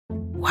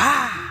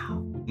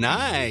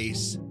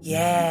Nice.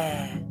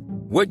 Yeah.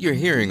 What you're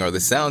hearing are the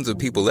sounds of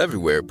people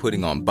everywhere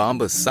putting on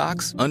Bombas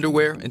socks,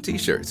 underwear, and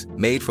T-shirts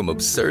made from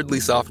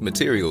absurdly soft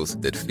materials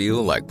that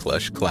feel like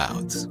plush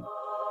clouds.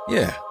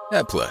 Yeah,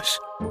 that plush.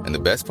 And the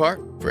best part?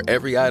 For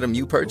every item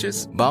you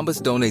purchase,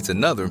 Bombas donates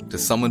another to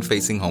someone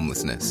facing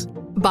homelessness.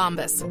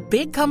 Bombas.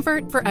 Big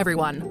comfort for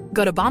everyone.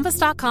 Go to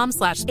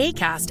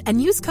bombas.com/ACAST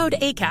and use code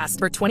ACAST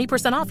for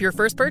 20% off your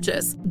first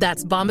purchase.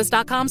 That's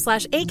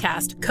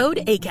bombas.com/ACAST. Code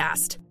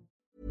ACAST.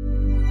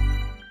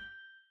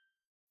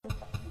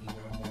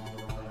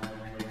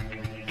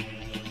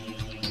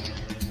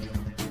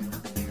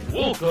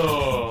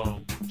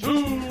 Welcome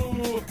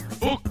to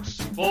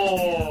Books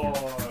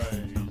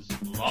Boys,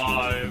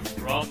 live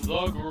from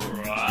the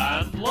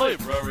Grand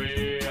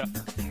Library,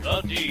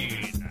 the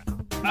Dean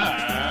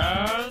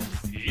and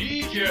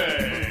PJ.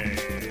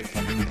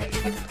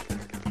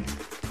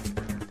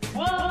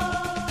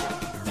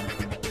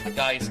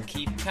 Guys,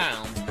 keep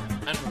calm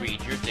and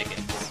read your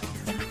Dickens.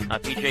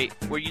 PJ,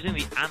 we're using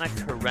the Anna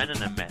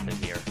Karenina method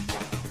here.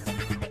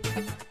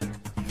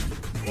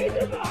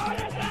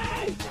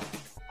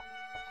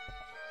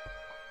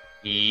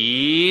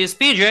 He's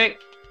PJ.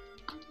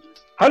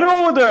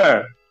 Hello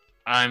there.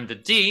 I'm the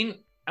Dean,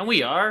 and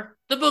we are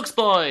the Books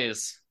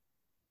Boys.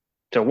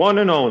 The one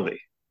and only.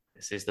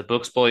 This is the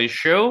Books Boys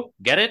show.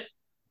 Get it?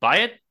 Buy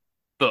it?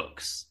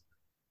 Books.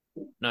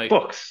 Now,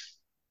 Books.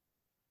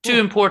 two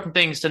important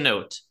things to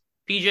note.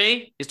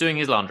 PJ is doing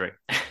his laundry.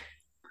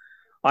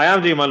 I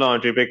am doing my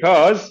laundry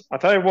because, I'll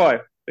tell you why.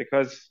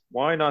 Because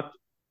why not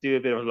do a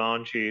bit of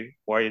laundry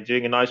while you're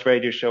doing a nice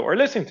radio show or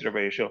listening to the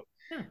radio show?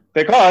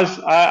 Because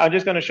I'm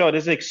just going to show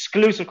this is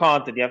exclusive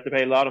content. You have to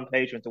pay a lot on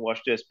Patreon to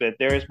watch this, but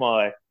there's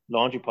my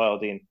laundry pile,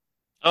 Dean.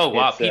 Oh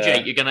wow,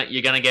 PJ,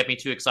 you're gonna get me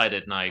too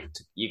excited now.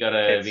 You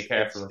gotta be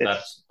careful with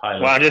that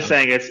pile. Well, I'm just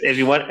saying, it's if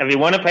you want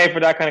to pay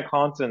for that kind of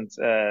content,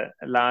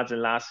 lads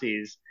and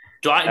lassies.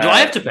 Do I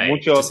have to pay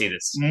to see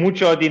this?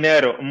 Mucho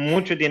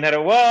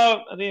dinero.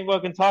 Well, I mean, we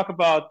can talk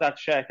about that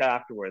check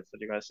afterwards that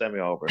you're going to send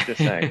me over. Just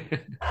saying,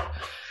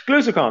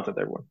 exclusive content,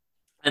 everyone.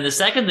 And the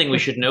second thing we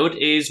should note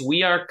is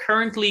we are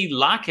currently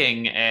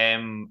lacking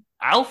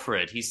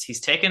Alfred. He's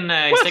taken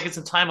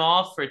some time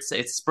off.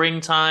 It's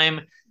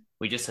springtime.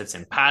 We just had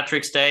St.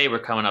 Patrick's Day. We're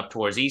coming up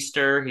towards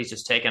Easter. He's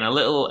just taken a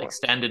little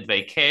extended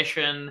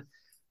vacation.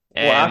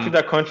 Well, after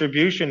that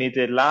contribution he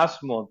did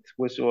last month,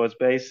 which was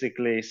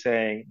basically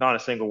saying not a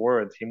single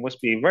word, he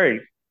must be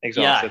very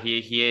exhausted.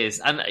 Yeah, he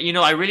is. And,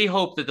 I really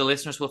hope that the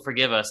listeners will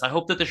forgive us. I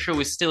hope that the show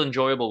is still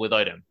enjoyable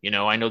without him.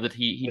 I know that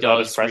he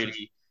does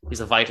really... He's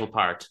a vital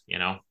part,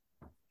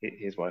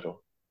 He's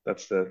vital.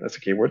 That's the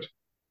key word.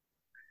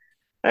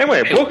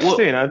 Anyway, books,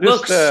 Dean.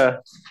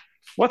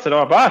 What's it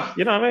all about?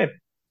 You know what I mean?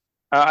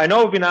 I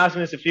know we've been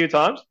asking this a few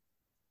times.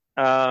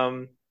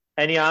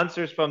 Any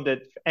answers from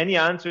the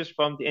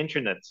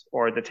internet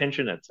or the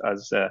tinternet,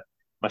 as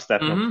my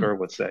stepmom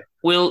would say?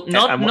 Well,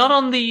 not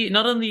on the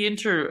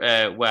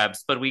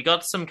interwebs, but we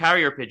got some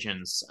carrier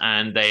pigeons,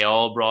 and they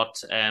all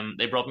brought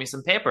me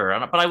some paper.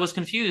 But I was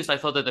confused. I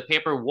thought that the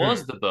paper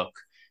was the book.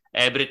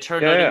 But it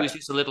turned out it was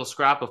just a little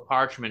scrap of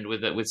parchment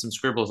with some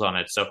scribbles on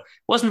it, so it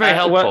wasn't very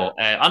helpful.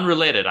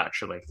 Unrelated,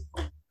 actually.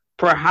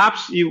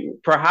 Perhaps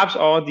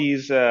all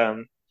these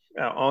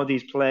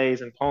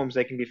plays and poems,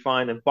 they can be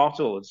found in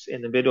bottles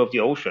in the middle of the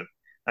ocean.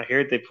 I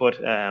heard they put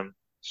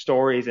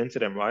stories into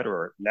them, right,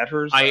 or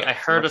letters. I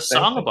heard a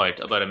song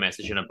about a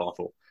message in a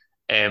bottle.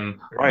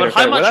 But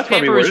how much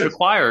paper is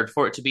required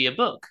for it to be a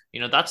book?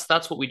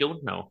 That's what we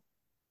don't know.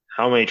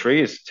 How many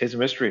trees? It's a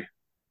mystery.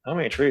 How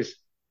many trees?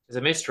 It's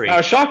a mystery.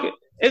 Shocking.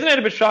 Isn't it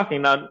a bit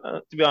shocking now,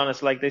 to be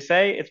honest? Like they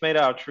say, it's made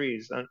out of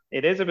trees. And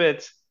it is a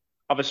bit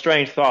of a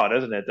strange thought,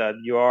 isn't it? That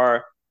you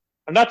are,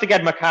 not to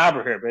get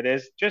macabre here, but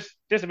it's just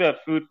a bit of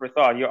food for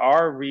thought. You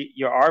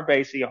are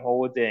basically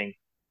holding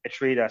a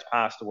tree that's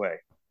passed away.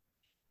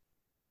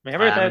 I mean,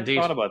 have you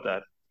ever thought about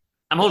that?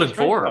 I'm holding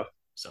four.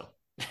 So.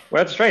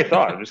 Well, it's a strange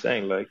thought. I'm just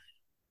saying, like,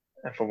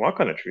 and from what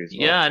kind of trees?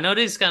 Yeah, I know it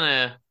is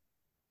kind of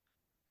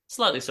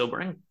slightly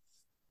sobering.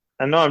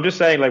 And no, I'm just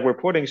saying, like, we're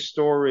putting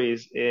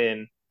stories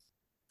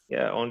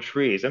on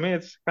trees. I mean,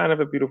 it's kind of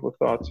a beautiful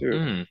thought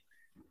too.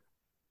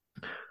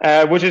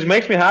 Which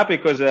makes me happy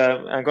because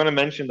I'm going to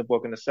mention the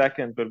book in a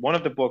second. But one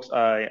of the books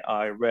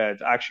I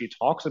read actually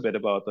talks a bit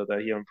about that.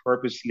 He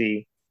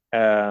purposely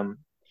found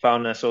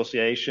an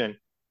association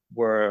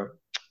where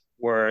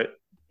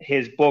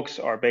his books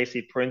are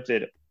basically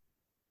printed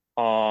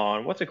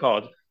on what's it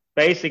called?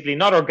 Basically,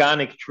 not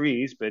organic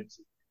trees, but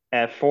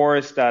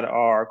forests that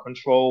are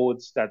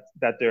controlled, that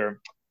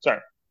they're, sorry,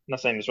 I'm not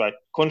saying this right,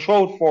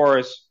 controlled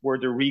forests where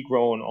they're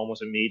regrown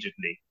almost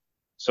immediately.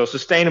 So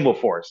sustainable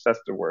forests, that's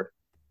the word.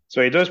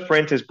 So he does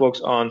print his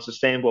books on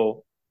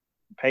sustainable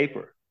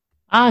paper.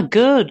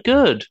 Good.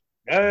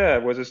 Yeah,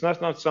 well, it's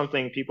not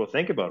something people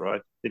think about,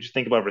 right? They just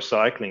think about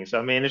recycling. So,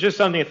 I mean, it's just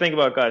something to think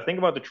about, guys. Think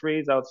about the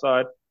trees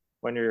outside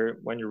when you're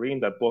reading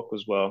that book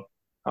as well.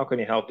 How can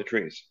you help the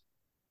trees?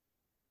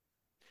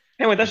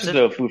 Anyway, that's just a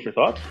little food for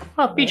thought.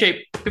 Well,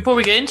 PJ, before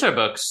we get into our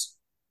books,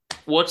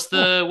 what's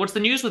the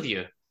news with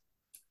you?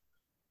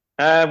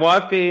 Well,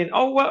 I've been.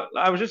 Oh well,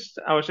 I was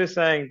just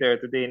saying there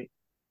to Dean.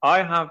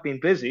 I have been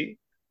busy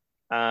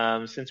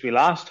since we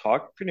last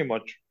talked. Pretty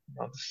much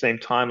at the same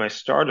time I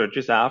started,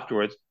 just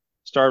afterwards,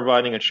 started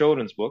writing a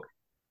children's book,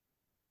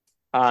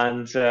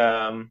 and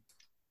I'm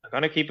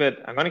gonna keep it.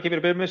 I'm gonna keep it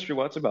a bit of mystery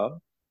what it's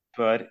about,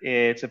 but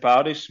it's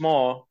about a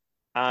small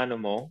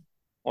animal,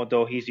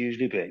 although he's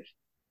usually big.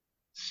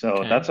 So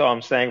Okay. that's all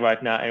I'm saying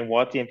right now, and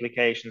what the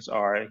implications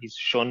are. He's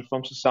shunned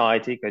from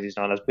society because he's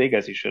not as big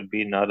as he should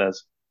be, not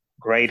as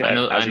great I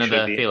as he know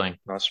should the be, feeling.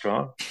 not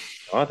strong.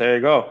 Oh, there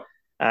you go.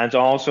 And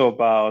also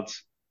about,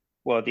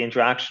 well, the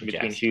interaction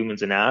between Yes.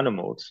 humans and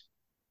animals.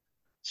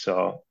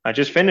 So I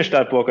just finished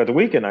that book at the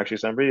weekend, actually,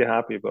 so I'm really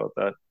happy about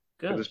that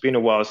because Good. it's been a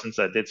while since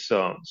I did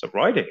some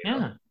writing, you know.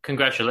 Yeah.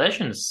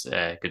 Congratulations,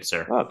 good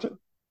sir. Oh,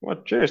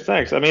 well, cheers,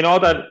 thanks. I mean, all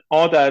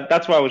that.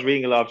 That's why I was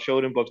reading a lot of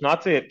children books,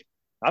 not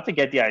to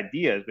get the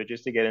ideas, but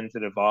just to get into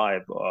the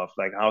vibe of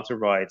like how to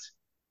write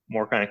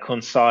more kind of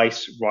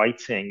concise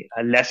writing,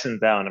 a lesson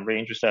down. I'm very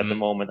interested at the Mm.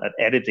 moment at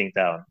editing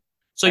down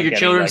So and your getting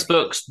children's like.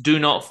 books do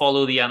not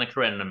follow the Anna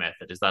Karenina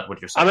method. Is that what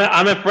you're I'm saying?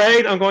 I'm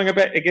afraid I'm going a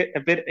bit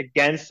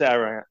against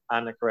the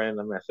Anna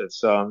Karenina method.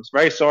 So I'm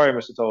very sorry,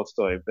 Mr.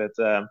 Tolstoy, but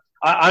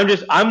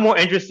I'm more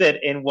interested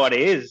in what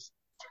is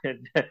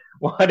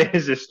what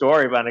is the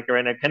story of Anna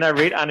Karenina. Can I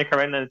read Anna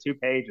Karenina in 2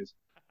 pages?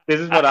 This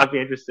is what I'd be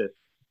interested.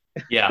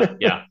 Yeah,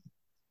 yeah.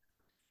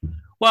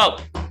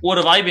 Well, what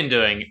have I been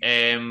doing?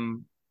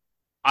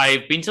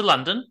 I've been to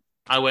London.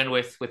 I went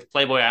with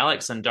Playboy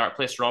Alex and Dark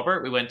Place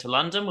Robert. We went to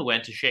London. We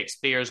went to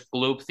Shakespeare's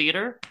Globe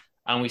Theatre,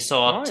 and we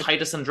saw Nice.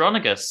 Titus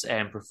Andronicus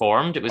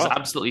performed. It was Oh,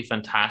 absolutely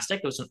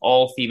fantastic. It was an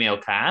all-female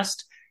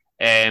cast.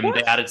 They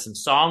what? added some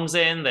songs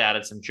in, they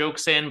added some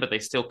jokes in, but they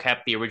still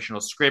kept the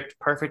original script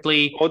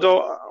perfectly.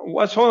 Although,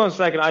 what's hold on a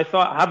second. I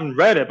haven't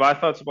read it, but I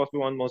thought it's supposed to be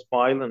one of the most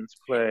violent It's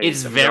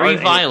plays. I mean, there very aren't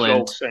any violent.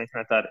 jokes or anything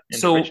like that in the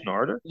So original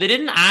order. they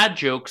didn't add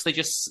jokes.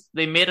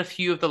 They made a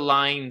few of the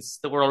lines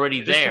that were already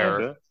They just changed there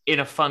it. in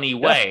a funny Yeah,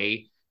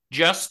 way,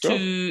 just sure.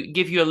 to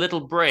give you a little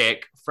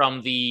break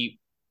from the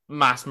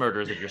mass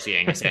murders that you're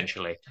seeing,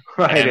 essentially.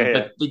 Right, yeah, yeah.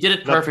 But they did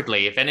it No,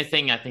 perfectly. If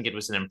anything, I think it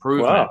was an wow,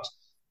 improvement.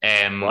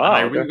 And I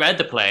wow, okay. reread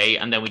the play,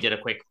 and then we did a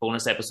quick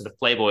bonus episode of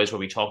Playboys where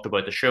we talked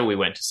about the show we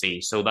went to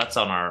see. So that's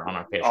on our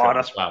Oh, Patreon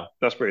as well.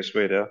 that's pretty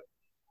sweet. Yeah,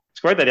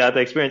 it's great that you had the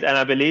experience, and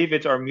I believe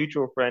it's our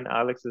mutual friend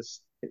Alex's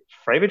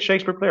favorite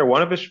Shakespeare play, or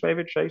one of his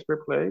favorite Shakespeare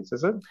plays.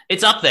 Is it?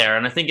 It's up there,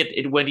 and I think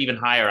it went even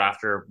higher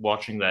after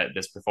watching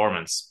this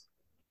performance.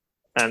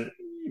 And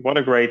what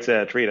a great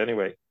treat,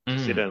 anyway, to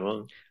see Mm. that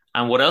one.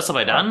 And what else have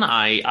I Wow, done?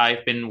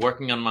 I've been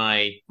working on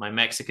my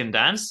Mexican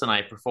dance, and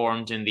I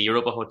performed in the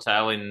Europa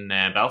Hotel in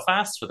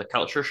Belfast with a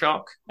culture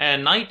shock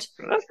night.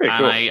 that's pretty And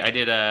cool. I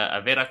did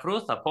a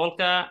Veracruz, a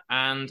polka,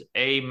 and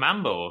a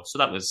mambo. So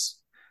that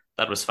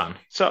was fun.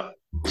 So,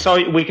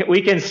 so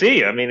we can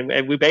see. I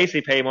mean, we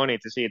basically pay money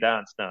to see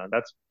dance now.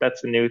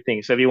 That's the new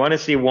thing. So if you want to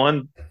see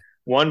one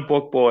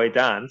book boy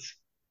dance,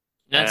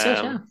 That's it,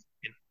 yeah. um,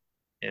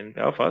 in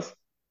Belfast,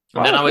 And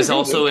wow, then I that's was pretty cool,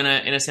 also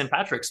dude. in a St.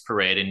 Patrick's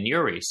parade in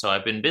Newry, so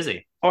I've been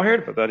busy. Oh, I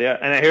heard about that, yeah.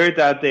 And I heard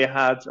that they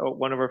had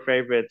one of our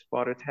favorite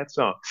Father Ted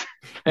songs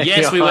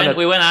Yes, on it.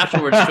 we went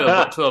afterwards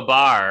to a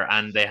bar,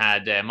 and they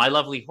had My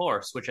Lovely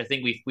Horse, which I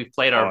think we've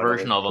played our Oh, that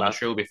version is of on the classic.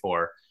 show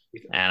before.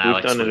 And We've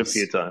Alex done it a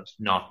few was times.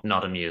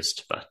 not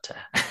amused, but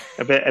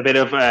A bit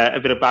of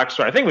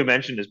backstory. I think we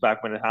mentioned this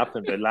back when it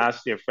happened, but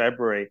last year,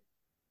 February,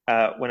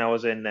 when I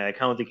was in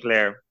County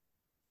Clare,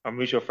 our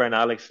mutual friend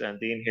Alex and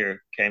Dean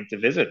here came to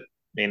visit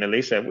me and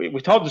Elisa. We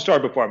told the story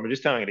before, but we're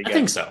just telling it I again.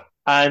 think so.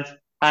 And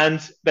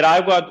but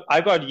I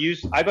got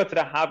to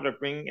the habit of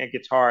bringing a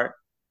guitar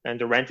and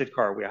the rented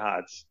car we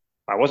had.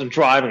 I wasn't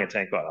driving it,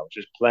 thank God. I was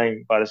just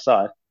playing by the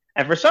side.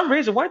 And for some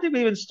reason, why did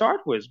we even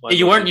start with my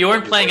You weren't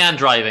lovely playing horse? and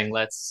driving.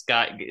 Let's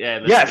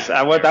Yes, be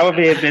that clear. would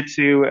be a bit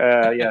too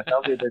yeah, that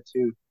would be a bit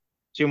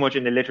too much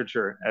in the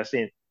literature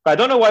scene. But I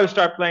don't know why we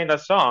started playing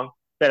that song.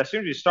 But as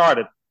soon as we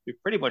started, we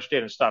pretty much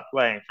didn't stop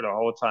playing for the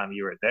whole time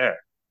you were there.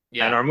 And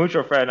Yeah. our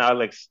mutual friend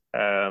Alex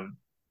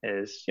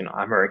is,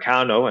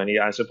 Americano, and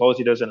I suppose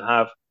he doesn't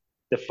have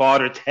the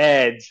Father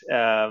Ted,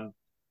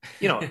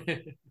 you know,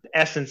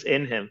 essence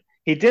in him.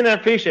 He didn't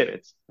appreciate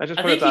it. I just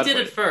I put it think he that did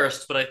way. it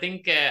first, but I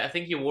think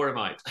you wore him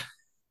out.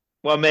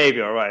 Well,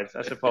 maybe all right.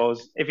 I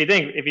suppose if you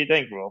think,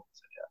 bro, I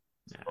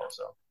Yeah. suppose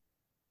so.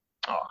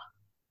 Oh,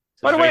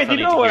 So by it's the very way, do you funny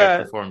to know? hear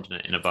it performed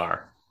in a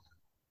bar.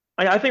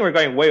 I think we're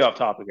going way off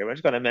topic here. I'm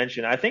just going to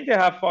mention. I think they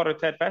have Father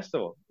Ted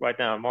Festival right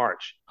now in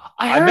March. I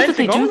I heard meant that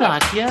to they do go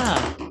last that.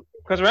 Yeah.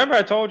 because remember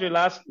I told you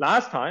last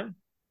time.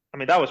 I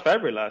mean that was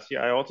February last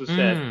year. I also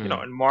said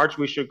Mm. in March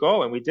we should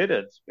go, and we did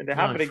it. And they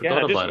Oh, have I it again.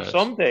 forgot I about just it.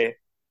 someday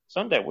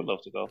I would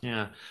love to go.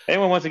 Yeah.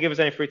 Anyone wants to give us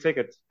any free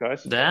tickets,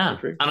 guys? Feel Yeah.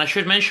 free. And I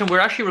should mention we're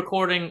actually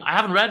recording. I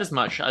haven't read as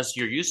much as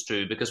you're used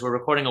to because we're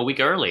recording a week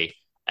early.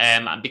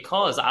 And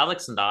because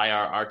Alex and I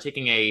are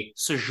taking a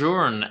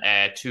sojourn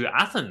to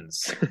Athens.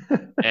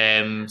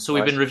 So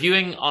we've been Nice.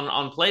 reviewing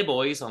on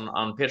Playboys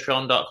on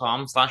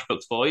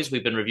patreon.com/booksboys.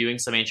 We've been reviewing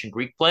some ancient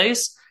Greek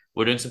plays.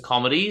 We're doing some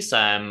comedies,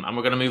 and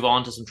we're going to move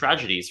on to some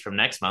tragedies from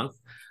next month.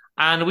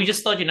 And we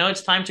just thought,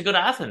 it's time to go to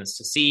Athens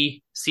to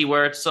see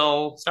where it's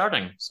all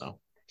starting. So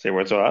see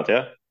where it's all at,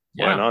 yeah.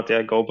 Why not?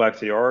 Yeah, go back to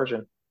the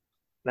origin.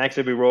 Next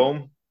will be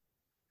Rome.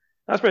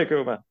 That's pretty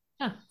cool, man.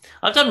 Yeah,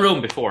 I've done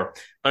Rome before,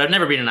 but I've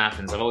never been in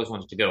Athens. I've always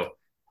wanted to go.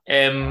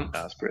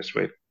 That's pretty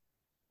sweet.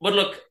 But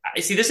look,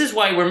 I see. This is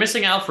why we're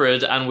missing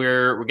Alfred, and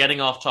we're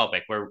getting off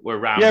topic. We're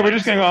rambling. Yeah, we're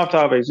just getting off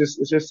topic.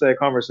 It's just a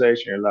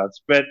conversation here,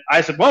 lads. But I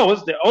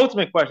suppose the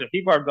ultimate question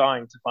people are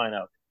dying to find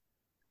out: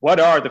 what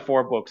are the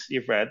 4 books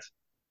you've read?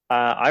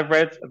 I've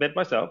read a bit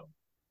myself.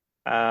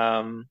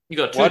 You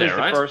got 2 there,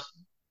 right?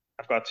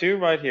 I've got 2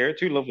 right here,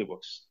 2 lovely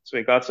books. So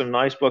we got some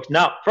nice books.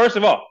 Now, first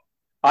of all,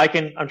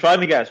 I'm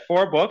trying to guess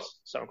 4 books.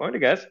 So I'm going to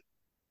guess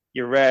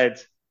you read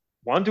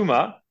 1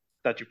 Dumas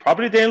that you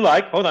probably didn't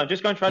like. Hold on, I'm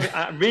just going to try to.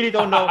 I really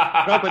don't know.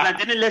 No, because I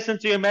didn't listen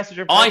to your message.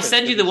 Oh, I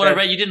sent you the one I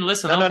read. You didn't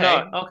listen. No,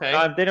 okay. No,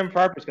 I did on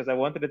purpose because I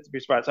wanted it to be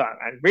surprised. So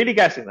I'm really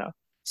guessing now.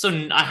 So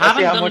I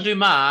haven't done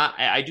Dumas.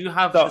 I do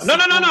have. No.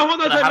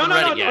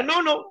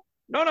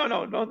 Hold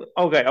on. No.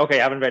 Okay.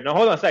 I haven't read. No,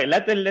 hold on. Say,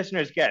 let the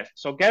listeners guess.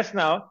 So guess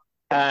now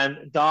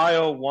and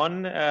dial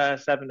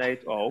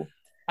 1780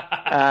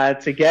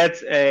 to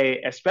get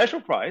a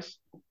special prize.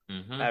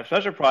 Mm-hmm. A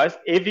special prize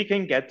if you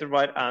can get the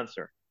right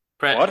answer.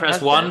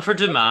 Press 1 for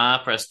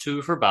Dumas, press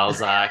 2 for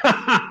Balzac.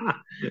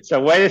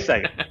 So wait a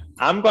second.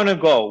 I'm going to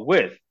go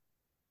with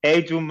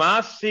a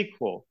Dumas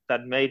sequel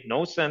that made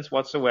no sense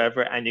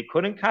whatsoever and you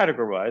couldn't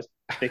categorize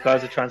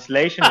because the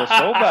translation was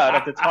so bad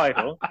of the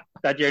title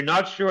that you're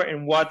not sure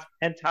in what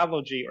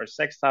pentalogy or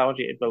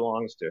sextology it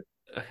belongs to.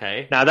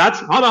 Okay. Now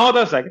hold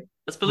on a second.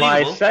 That's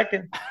believable.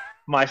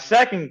 My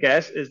second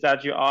guess is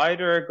that you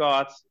either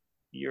got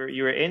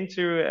you're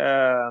into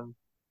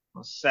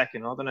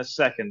hold on a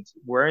second.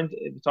 We're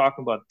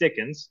talking about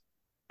Dickens,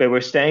 but we're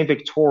staying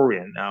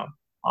Victorian now.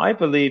 I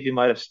believe you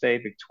might have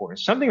stayed Victorian.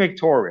 Something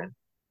Victorian.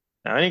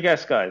 Now, any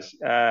guess, guys?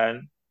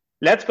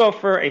 Let's go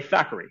for a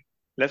Thackeray.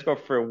 Let's go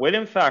for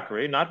William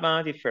Thackeray, not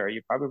Vanity Fair.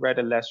 You probably read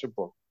a lesser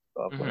book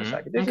of William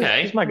Thackeray. This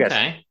is my guess.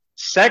 Okay.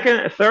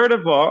 Third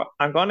of all,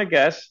 I'm going to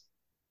guess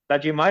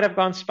that you might have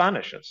gone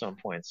Spanish at some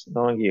points,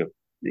 knowing you.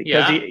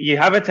 Because you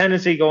have a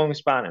tendency going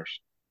Spanish.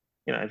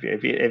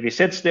 If you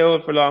sit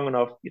still for long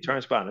enough, you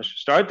turn Spanish.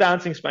 Start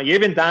dancing Spanish.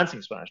 You've been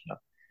dancing Spanish now.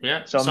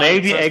 Yeah. So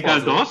maybe a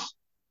Galdós,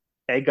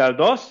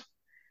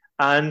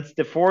 and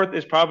the 4th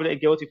is probably a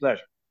guilty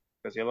pleasure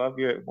because you love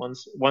your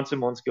once a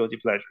month guilty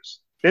pleasures.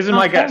 This is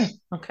my guess.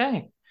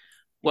 Okay.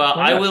 Well,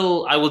 I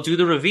will do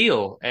the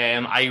reveal.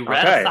 I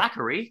read a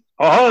Thackeray.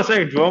 Oh, hold on a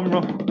second, drum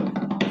roll.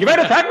 You read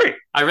a Thackeray?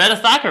 I read a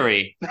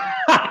Thackeray.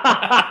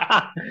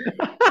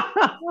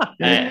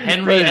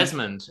 Henry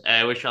Esmond,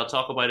 which I'll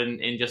talk about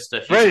in just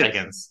a few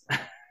seconds.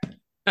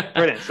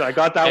 Brilliant. So I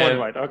got that one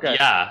right. Okay.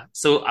 Yeah.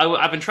 So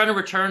I've been trying to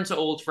return to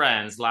old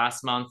friends.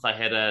 Last month I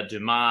had a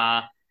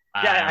Dumas.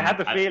 I had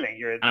the feeling.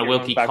 You're a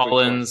Wilkie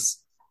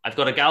Collins. I've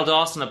got a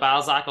Galdós and a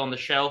Balzac on the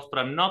shelf, but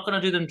I'm not going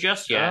to do them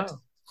just yet. Oh.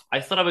 I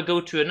thought I would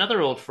go to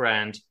another old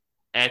friend,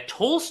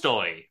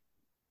 Tolstoy.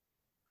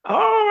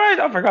 Oh, right.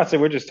 I forgot. So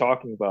we're just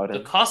talking about it.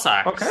 The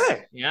Cossacks.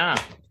 Okay. Yeah.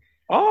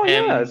 Oh,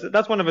 yeah.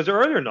 That's one of his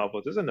earlier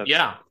novels, isn't it?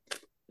 Yeah.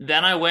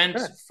 Then I went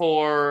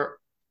for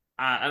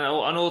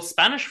an old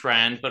Spanish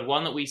friend, but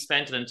one that we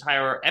spent an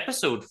entire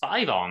episode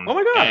 5 on. Oh,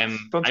 my God.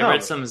 I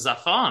read some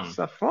Zafon.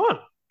 Zafon.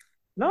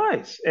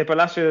 Nice. El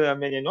Palacio de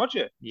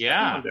Medianoche.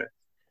 Yeah.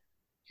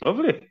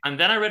 Lovely. And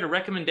then I read a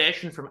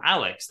recommendation from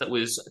Alex that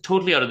was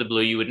totally out of the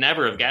blue. You would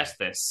never have guessed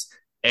this.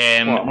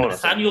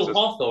 Nathaniel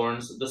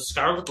Hawthorne's The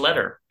Scarlet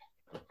Letter.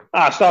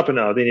 Stop it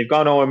now. Then you've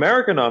gone all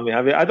American on me,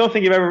 have you? I don't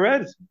think you've ever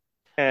read.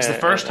 It's the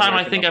first time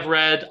I think I've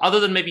read,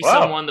 other than maybe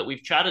someone that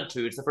we've chatted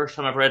to, it's the first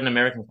time I've read an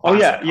American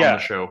classic on the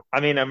show.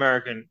 I mean,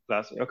 American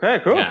classic. Okay,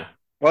 cool. Yeah.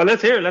 Well,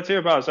 let's hear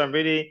about it. So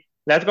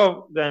let's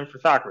go then for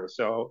Thackeray.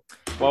 So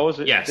what was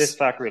this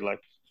Thackeray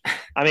like?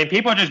 I mean,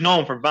 people just know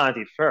him for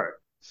Vanity Fair.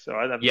 So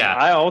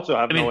I also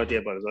have no idea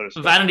about his other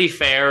stuff. Vanity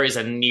Fair is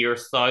a near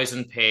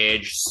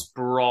 1,000-page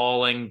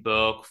sprawling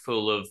book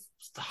full of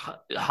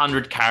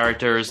 100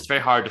 characters. It's very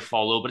hard to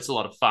follow, but it's a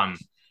lot of fun.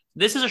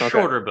 This is a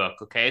shorter book,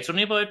 okay? It's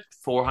only about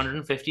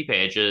 450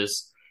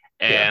 pages.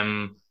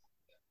 I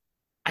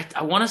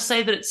want to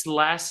say that it's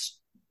less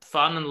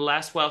fun and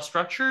less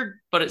well-structured,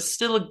 but it's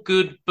still a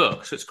good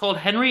book. So it's called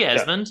Henry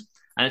Esmond,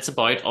 and it's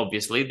about,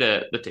 obviously,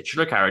 the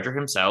titular character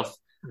himself,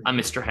 and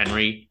Mr.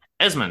 Henry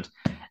Esmond.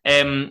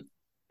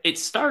 It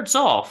starts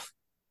off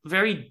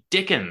very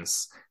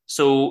Dickens.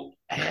 So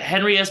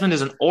Henry Esmond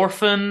is an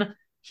orphan.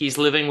 He's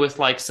living with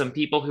some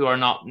people who are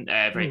not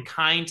very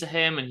kind to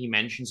him, and he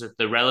mentions that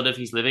the relative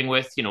he's living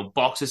with,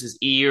 boxes his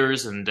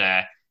ears and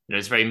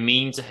is very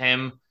mean to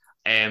him.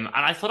 And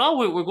I thought,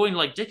 we're going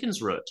like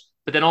Dickens' route.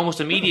 But then almost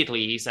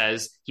immediately he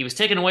says he was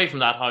taken away from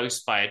that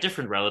house by a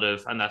different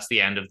relative, and that's the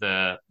end of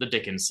the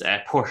Dickens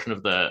portion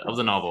of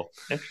the novel.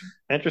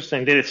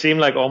 Interesting. Did it seem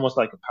almost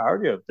like a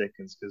parody of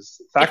Dickens? Because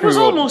Thackeray was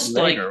almost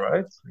later,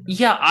 right?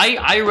 Yeah,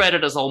 I read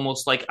it as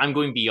almost I'm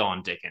going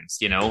beyond Dickens.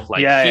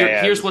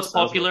 Here's what's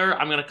popular.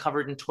 I'm going to cover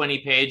it in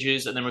 20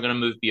 pages, and then we're going to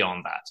move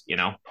beyond that.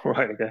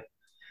 Right. Okay.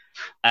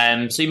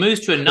 So he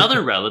moves to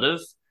another relative.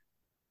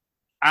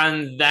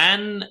 and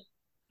then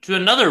to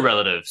another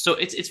relative. So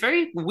it's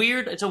very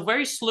weird. It's a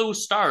very slow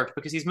start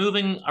because he's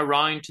moving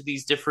around to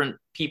these different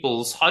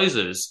people's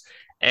houses.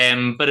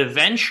 But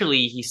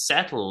eventually he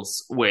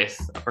settles with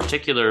a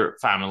particular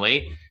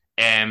family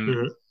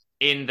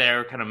in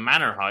their kind of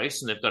manor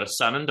house, and they've got a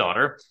son and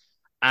daughter,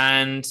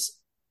 and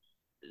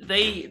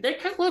they're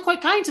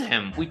quite kind to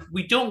him.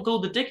 We don't go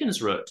the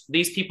Dickens route.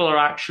 These people are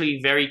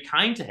actually very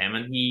kind to him,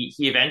 and he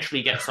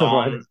eventually gets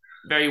on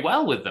very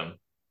well with them.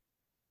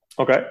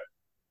 Okay.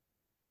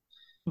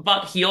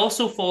 But he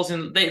also falls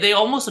in... They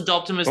almost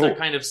adopt him as their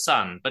kind of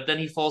son, but then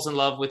he falls in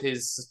love with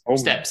his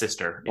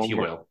stepsister, if you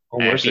will,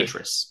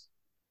 Beatrice.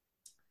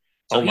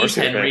 So he's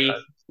Henry.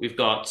 We've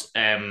got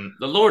the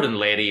Lord and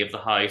Lady of the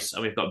house,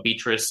 and we've got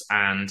Beatrice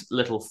and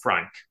little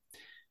Frank.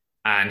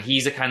 And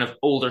he's a kind of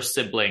older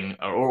sibling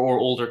or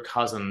older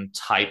cousin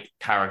type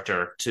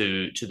character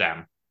to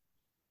them.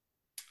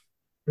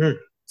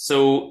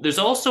 So there's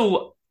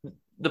also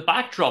the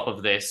backdrop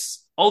of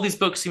this. All these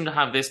books seem to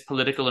have this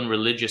political and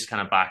religious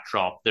kind of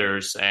backdrop.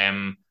 There's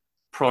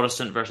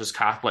Protestant versus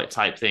Catholic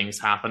type things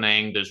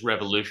happening. There's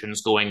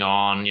revolutions going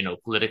on,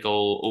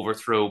 political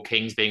overthrow,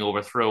 kings being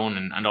overthrown,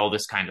 and all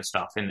this kind of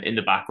stuff in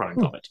the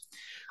background of it.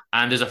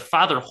 And there's a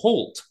Father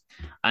Holt,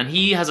 and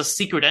he has a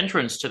secret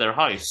entrance to their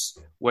house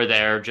where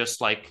they're just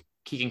like,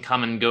 he can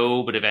come and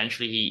go, but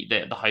eventually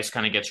the house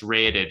kind of gets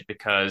raided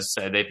because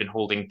they've been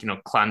holding,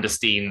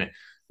 clandestine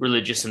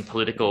religious and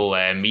political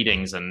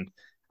meetings and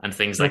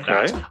things like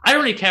that. I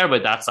don't really care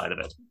about that side of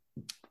it.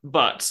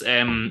 But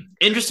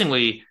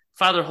interestingly,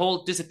 Father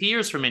Holt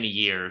disappears for many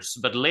years,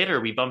 but later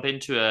we bump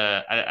into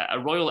a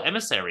royal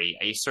emissary,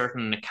 a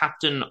certain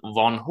Captain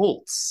von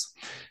Holtz,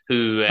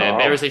 who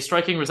bears a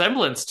striking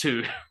resemblance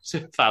to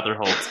Father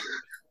Holt.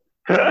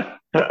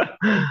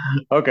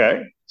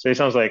 Okay, so he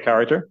sounds like a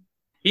character.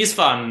 He's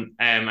fun,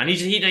 and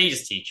he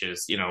just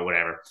teaches,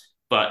 whatever.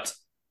 But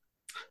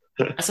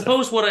I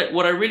suppose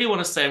what I really want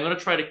to say, I'm going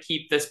to try to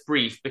keep this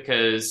brief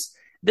because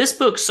this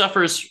book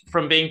suffers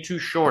from being too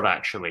short,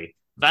 actually.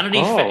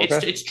 Vanity Fair,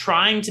 it's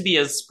trying to be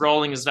as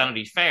sprawling as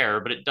Vanity Fair,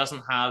 but it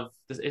doesn't have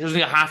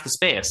half the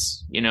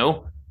space,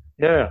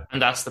 Yeah.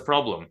 And that's the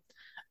problem.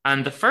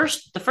 And the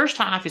first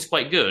half is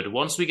quite good.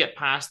 Once we get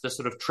past the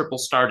sort of triple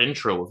start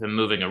intro of him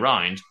moving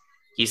around,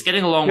 he's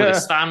getting along with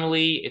his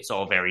family. It's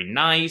all very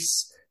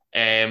nice.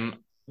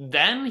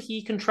 Then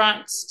he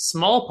contracts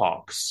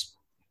smallpox.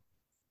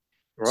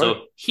 Right.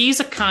 So he's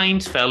a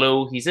kind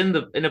fellow. He's in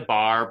a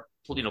bar,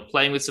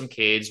 playing with some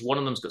kids. One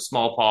of them's got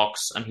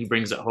smallpox, and he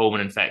brings it home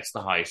and infects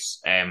the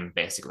house,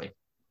 basically.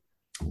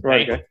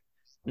 Right. Okay.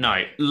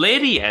 Now,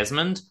 Lady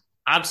Esmond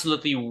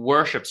absolutely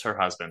worships her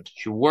husband.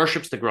 She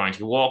worships the ground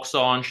he walks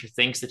on. She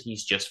thinks that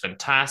he's just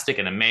fantastic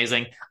and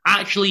amazing.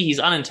 Actually, he's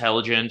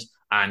unintelligent,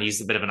 and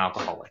he's a bit of an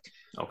alcoholic.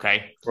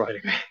 Okay?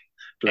 Right.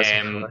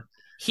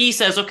 He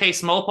says, okay,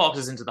 smallpox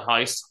is into the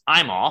house.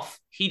 I'm off.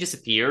 He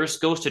disappears,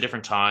 goes to a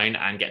different town,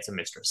 and gets a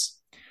mistress.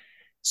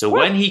 So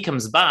when he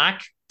comes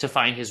back to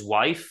find his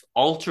wife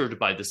altered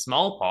by the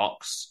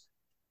smallpox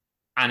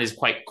and is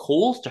quite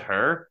cold to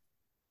her,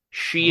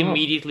 she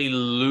immediately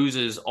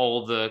loses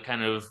all the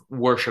kind of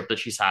worship that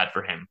she's had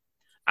for him.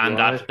 And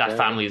that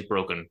family is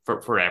broken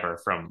forever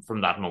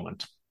from that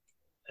moment.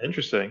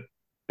 Interesting.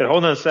 But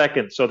hold on a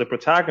second. So the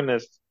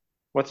protagonist,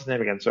 what's his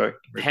name again? Sorry.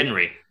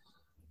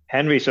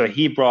 Henry, so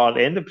he brought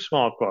in the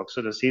smallpox.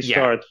 So does he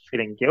start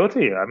feeling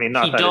guilty? I mean,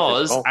 he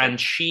does, and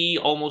she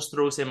almost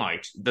throws him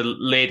out. The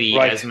lady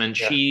Esmond,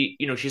 she,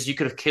 she's, you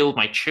could have killed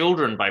my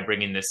children by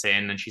bringing this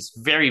in, and she's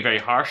very, very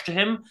harsh to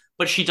him.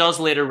 But she does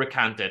later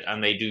recant it,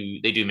 and they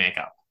do make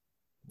up.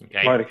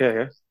 Okay. Right.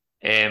 Okay.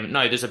 Yeah.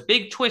 Now there's a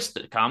big twist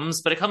that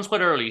comes, but it comes quite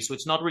early, so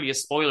it's not really a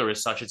spoiler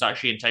as such. It's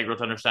actually integral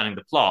to understanding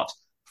the plot.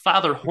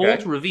 Father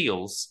Holt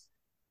reveals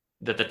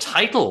that the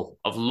title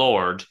of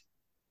Lord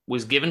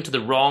was given to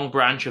the wrong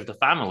branch of the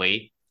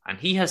family, and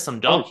he has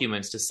some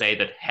documents to say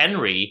that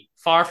Henry,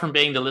 far from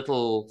being the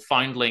little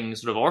foundling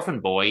sort of orphan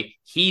boy,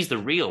 he's the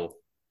real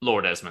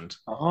Lord Esmond.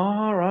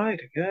 All right,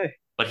 okay.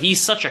 But he's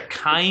such a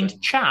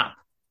kind chap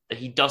that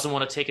he doesn't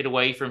want to take it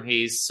away from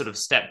his sort of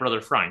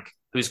stepbrother Frank,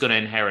 who's going to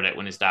inherit it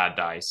when his dad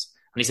dies.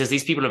 And he says,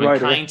 these people have been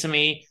kind to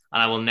me,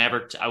 and I will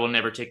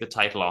never take the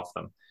title off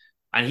them.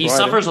 And he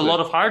suffers a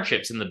lot of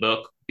hardships in the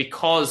book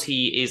because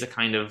he is a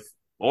kind of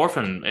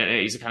orphan.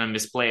 He's a kind of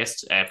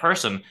misplaced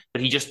person,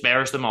 but he just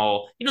bears them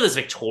all. This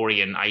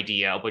Victorian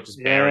idea about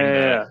just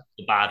bearing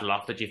the bad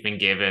luck that you've been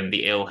given,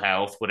 the ill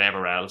health,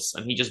 whatever else,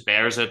 and he just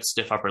bears it,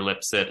 stiff upper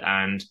lips it,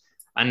 and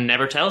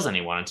never tells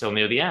anyone until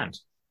near the end.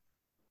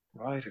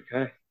 Right.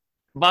 Okay.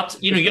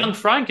 But young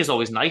Frank is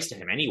always nice to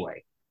him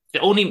anyway.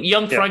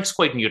 Frank's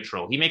quite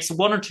neutral. He makes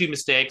one or two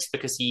mistakes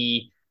because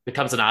he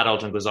becomes an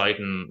adult and goes out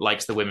and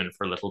likes the women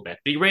for a little bit,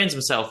 but he reins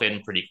himself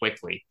in pretty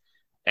quickly.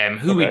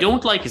 Who we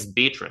don't like is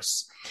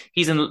Beatrice.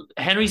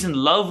 Henry's in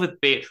love with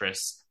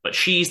Beatrice, but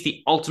she's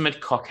the ultimate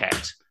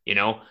coquette,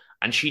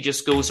 and she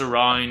just goes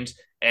around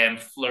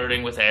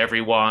flirting with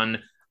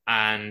everyone.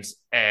 And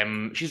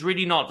she's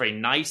really not very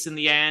nice in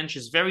the end.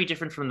 She's very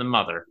different from the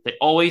mother. They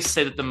always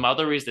say that the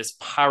mother is this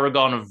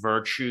paragon of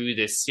virtue,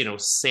 this,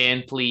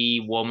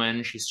 saintly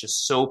woman. She's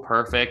just so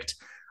perfect.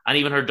 And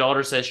even her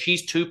daughter says,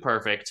 she's too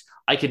perfect.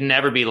 I could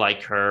never be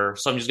like her.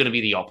 So I'm just going to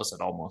be the opposite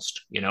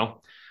almost,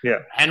 Yeah.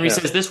 Henry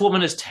says, this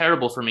woman is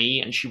terrible for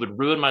me and she would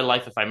ruin my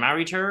life if I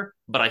married her,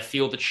 but I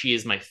feel that she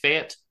is my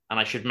fate and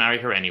I should marry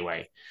her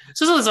anyway.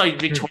 So those like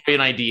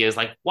Victorian ideas,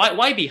 like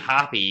why be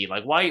happy?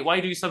 Like why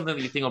do something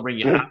that you think will bring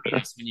you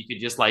happiness when you could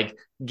just like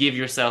give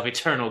yourself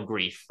eternal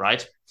grief,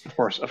 right? Of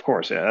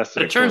course, yeah.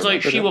 But it turns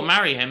out she won't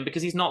marry him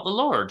because he's not the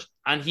Lord,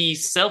 and he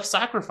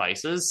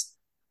self-sacrifices,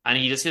 and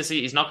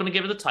he's not going to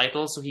give her the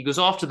title, so he goes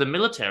off to the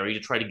military to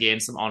try to gain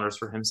some honors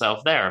for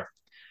himself there.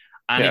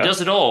 And he does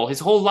it all. His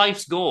whole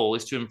life's goal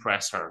is to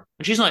impress her,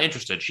 and she's not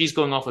interested. She's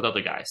going off with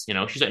other guys. She's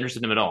not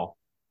interested in him at all.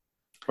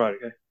 Right.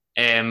 Okay.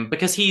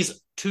 Because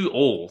he's too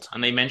old,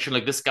 and they mention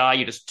like this guy,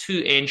 you're just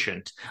too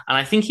ancient, and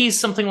I think he's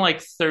something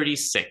like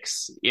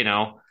 36,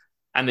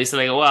 and they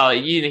say like, well,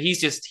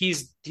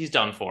 he's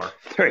done for.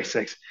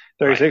 36,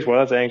 right. Well,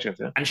 that's ancient,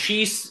 yeah. And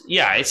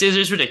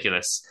it's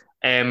ridiculous.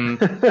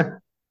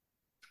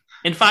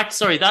 In fact,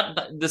 sorry,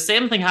 that the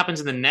same thing happens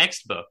in the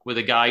next book where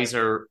the guys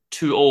are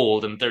too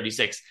old and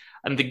 36,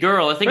 and the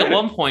girl, I think at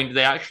one point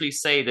they actually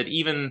say that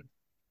even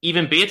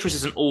Beatrice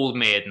is an old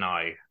maid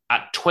now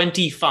at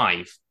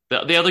 25.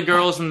 The other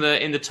girls in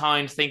the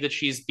town think that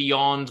she's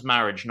beyond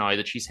marriage now,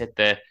 that she's hit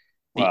the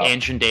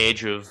ancient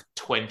age of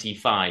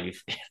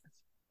 25.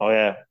 Oh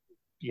yeah,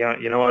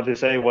 you know what they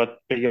say? What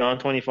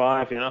beyond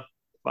 25?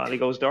 Body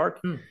goes dark.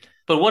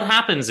 But what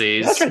happens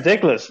is that's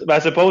ridiculous. But I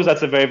suppose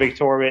that's a very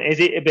Victorian. Is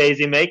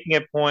he making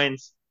a point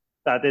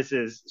that this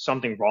is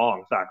something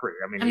wrong, Thackeray?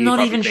 I mean, I'm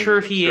not even sure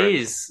if he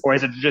is, or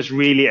is it just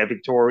really a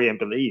Victorian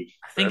belief?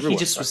 I think he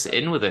just was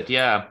in with it.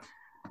 Yeah.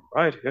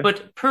 Right. Yeah.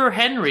 But per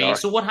Henry,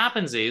 so what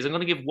happens is, I'm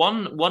going to give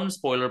one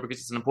spoiler because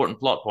it's an important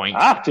plot point.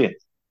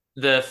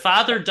 The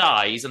father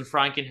dies and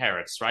Frank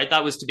inherits, right?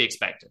 That was to be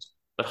expected.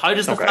 But how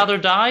does the father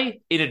die?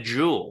 In a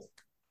duel.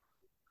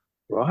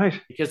 Right.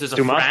 Because there's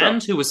a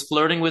friend who was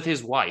flirting with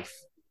his wife,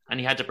 and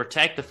he had to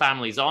protect the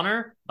family's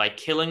honor by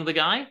killing the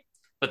guy,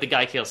 but the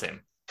guy kills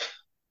him.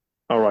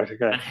 All right,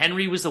 okay. And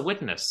Henry was a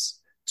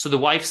witness. So the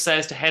wife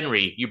says to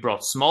Henry, you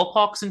brought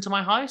smallpox into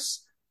my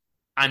house,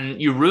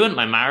 and you ruined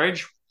my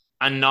marriage,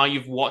 and now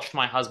you've watched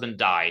my husband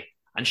die.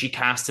 And she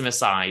casts him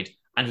aside,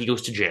 and he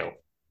goes to jail.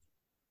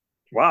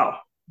 Wow.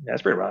 Yeah,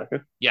 that's pretty radical.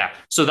 Yeah,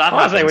 so that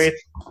happens.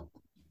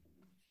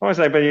 I was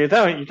like, but you're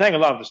telling a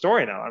lot of the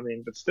story now. I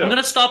mean, but still. I'm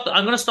going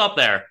to stop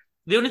there.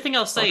 The only thing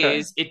I'll say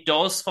is it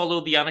does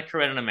follow the Anna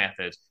Karenina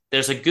method.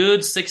 There's a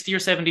good 60 or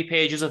 70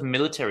 pages of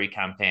military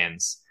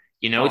campaigns.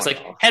 It's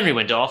like Henry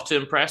went off to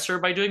impress her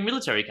by doing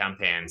military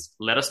campaigns.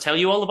 Let us tell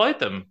you all about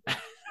them.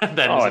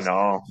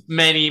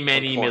 Many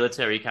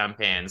military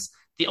campaigns.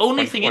 The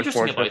only thing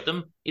interesting about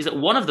them is that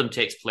one of them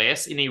takes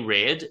place in a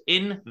raid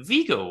in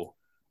Vigo,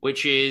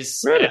 which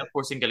is, of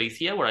course, in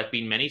Galicia, where I've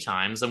been many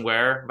times, and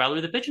where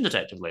Valerie the Pigeon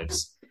Detective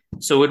lives.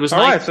 So it was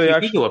nice to see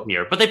Vigo up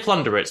here, but they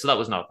plunder it, so that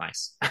was not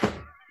nice.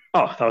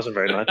 Oh, that wasn't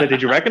very nice.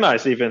 Did you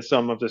recognize even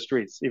some of the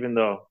streets, even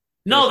though?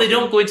 No, they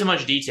don't go into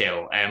much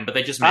detail, but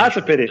they just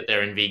mention that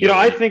they're in Vigo.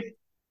 I think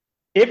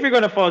if you're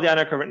going to follow the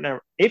Anna Karenina,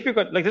 if you're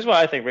going, like, this is what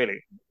I think,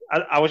 really.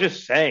 I was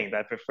just saying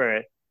that I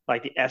prefer,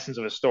 like, the essence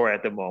of a story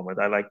at the moment.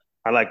 I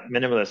like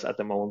minimalist at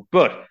the moment,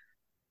 but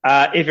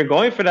if you're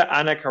going for the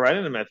Anna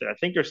Karenina method, I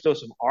think there's still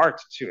some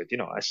art to it.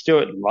 I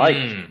still like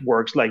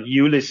works like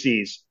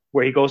Ulysses,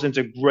 where he goes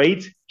into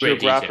great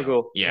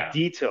geographical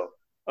detail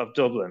of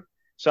Dublin.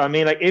 So, I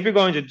mean, like, if you're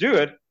going to do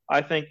it,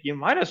 I think you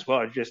might as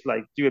well just,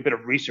 like, do a bit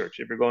of research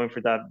if you're going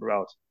for that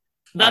route.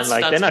 Then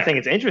fair. I think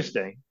it's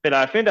interesting. But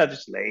I think that's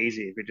just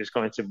lazy if you're just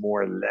going to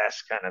more or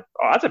less kind of,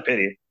 that's a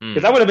pity.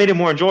 Because that would have made it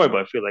more enjoyable,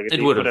 I feel like.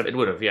 It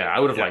would have, yeah. I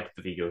would have liked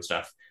the Vigo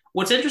stuff.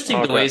 What's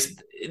interesting, though, is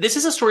this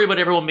is a story about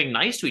everyone being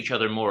nice to each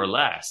other, more or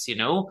less,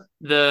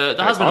 The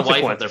husband and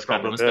wife have their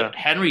problems, but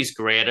Henry's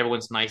great.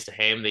 Everyone's nice to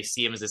him. They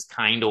see him as this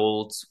kind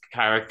old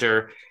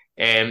character.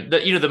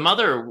 The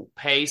mother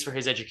pays for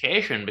his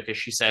education because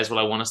she says, well,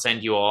 I want to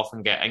send you off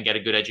and get a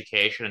good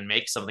education and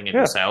make something of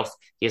yourself.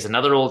 He has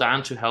another old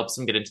aunt who helps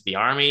him get into the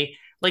army.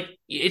 Like,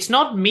 it's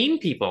not mean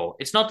people.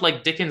 It's not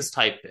like Dickens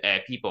type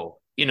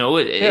people.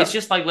 It's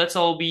just like, let's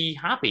all be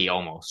happy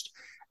almost.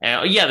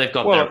 They've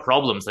got their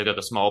problems. They've got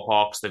the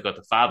smallpox. They've got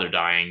the father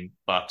dying,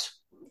 but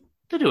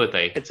they do what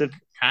they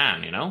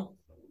can,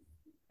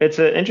 It's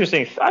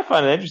interesting. I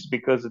find it interesting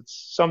because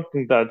it's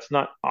something that's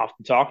not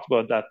often talked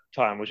about at that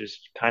time, which is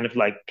kind of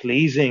like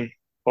pleasing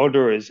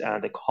others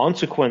and the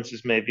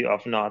consequences maybe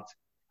of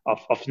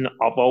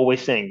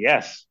always saying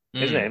yes,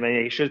 isn't it? I mean,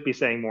 you should be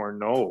saying more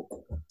no.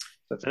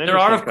 There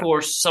are, of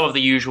course, some of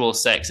the usual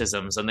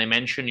sexisms, and they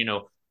mention,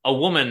 a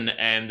woman,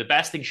 the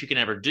best thing she can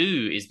ever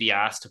do is be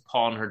asked to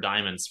pawn her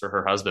diamonds for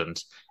her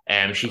husband.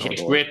 She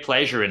takes great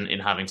pleasure in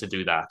having to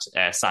do that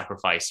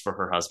sacrifice for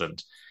her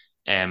husband.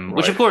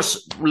 Which, of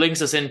course,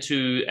 links us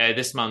into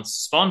this month's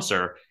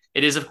sponsor.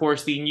 It is, of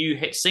course, the new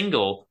hit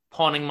single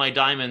Pawning My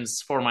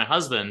Diamonds for My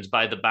Husband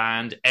by the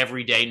band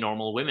Everyday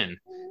Normal Women.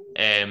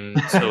 So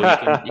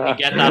you can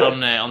get that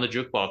on the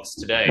jukebox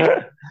today.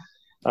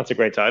 That's a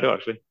great title,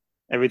 actually.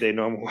 Everyday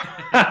Normal.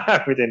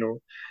 Everyday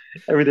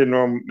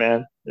Normal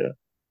man. Yeah.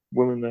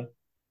 Woman man.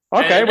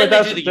 Okay, but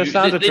that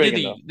sounds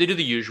intriguing. They do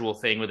the usual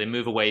thing where they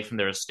move away from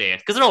their estate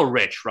because they're all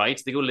rich,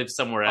 right? They go live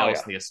somewhere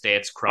else, and the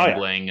estate's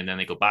crumbling, and then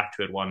they go back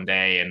to it one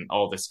day, and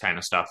all this kind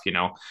of stuff,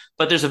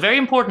 But there's a very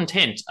important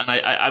hint, and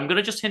I'm going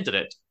to just hint at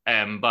it.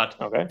 But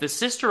the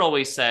sister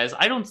always says,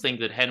 "I don't think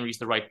that Henry's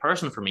the right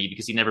person for me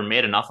because he never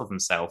made enough of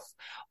himself."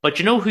 But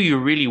you know who you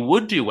really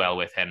would do well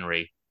with,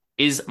 Henry,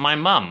 is my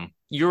mum,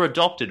 your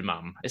adopted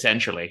mum,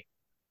 essentially.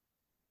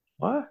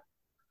 What?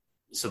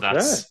 So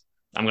that's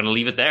I'm going to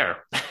leave it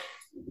there.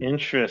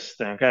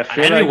 Interesting. Okay,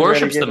 Henry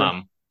worships the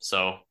mum,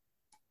 so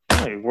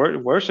he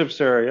worships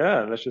her.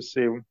 Yeah, let's just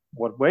see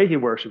what way he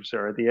worships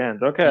her at the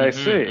end. Okay, I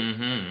see.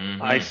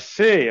 I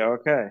see.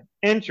 Okay,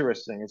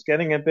 interesting. It's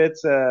getting a bit,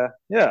 it's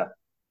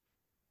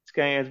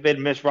getting a bit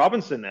Miss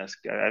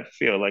Robinson-esque. I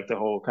feel like the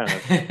whole kind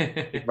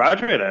of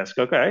graduate-esque.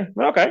 Okay.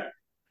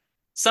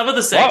 Some of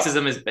the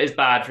sexism is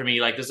bad for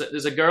me. Like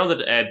there's a girl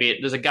that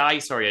there's a guy,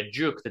 a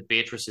Duke that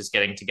Beatrice is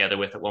getting together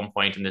with at one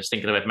point, and they're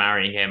thinking about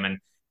marrying him, and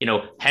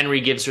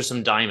Henry gives her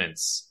some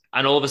diamonds,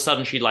 and all of a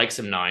sudden she likes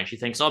him now, and she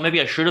thinks, oh, maybe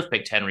I should have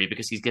picked Henry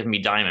because he's given me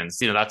diamonds.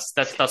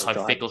 That's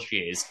how fickle she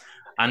is.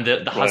 And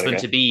the husband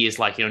to be is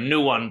like,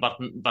 no one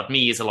but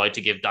me is allowed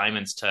to give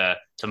diamonds to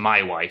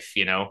my wife,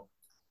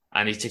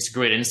 and he takes a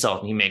great insult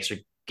and he makes her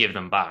give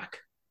them back.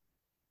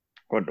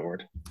 Good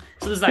Lord.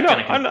 So there's that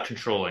kind of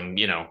controlling,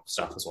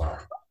 stuff as well.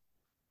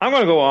 I'm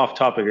going to go off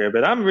topic here,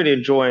 but I'm really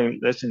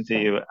enjoying listening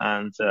to you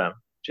and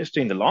just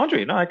doing the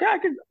laundry.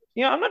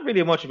 I'm not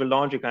really much of a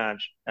laundry kind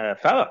of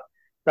fella.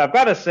 But I've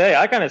got to say,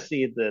 I kind of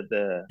see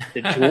the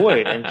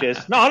joy in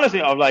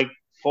honestly, of like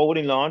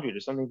folding laundry.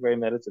 There's something very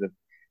meditative.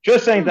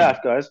 Just saying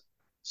that, guys.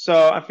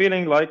 So I'm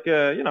feeling like,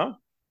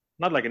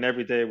 not like an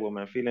everyday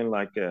woman. I'm feeling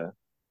like,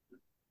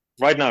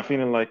 right now,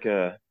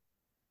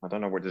 I don't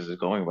know where this is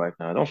going right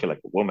now. I don't feel like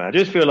a woman. I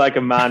just feel like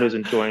a man who's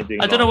enjoying doing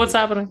I don't know what's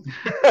happening.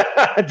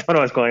 I don't know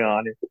what's going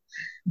on here.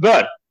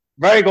 But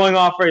going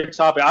off very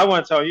topic, I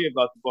want to tell you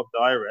about the book that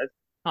I read.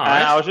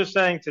 And I was just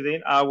saying to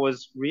Dean, I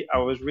was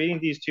reading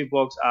these two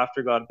books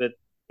after I got a bit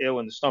ill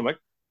in the stomach,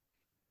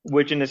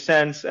 which in a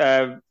sense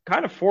kind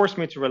of forced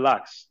me to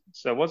relax.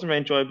 So it wasn't very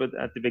enjoyable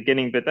at the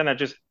beginning, but then I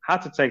just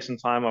had to take some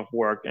time off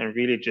work and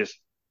really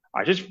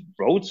I just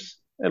wrote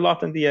a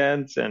lot in the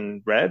end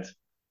and read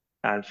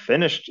and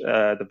finished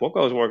the book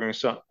I was working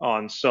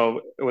on.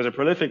 So it was a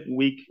prolific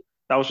week.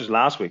 That was just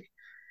last week.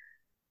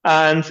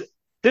 And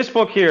this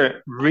book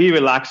here really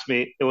relaxed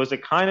me. It was the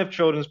kind of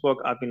children's book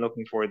I've been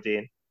looking for,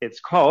 Dean. It's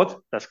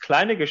called Das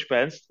kleine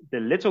Gespenst, The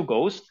Little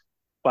Ghost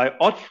by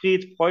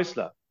Ottfried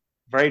Preußler.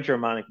 Very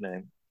Germanic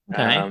name.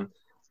 Okay.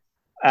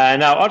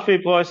 Now,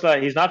 Ottfried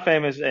Preußler, he's not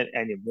famous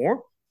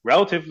anymore.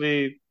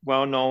 Relatively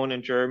well known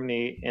in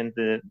Germany in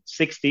the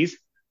 60s.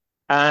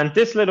 And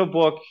this little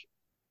book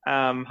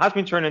has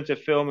been turned into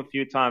film a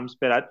few times,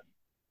 but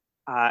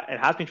it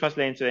has been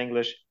translated into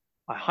English.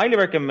 I highly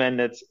recommend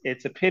it.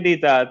 It's a pity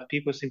that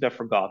people seem to have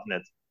forgotten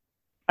it.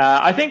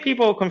 I think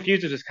people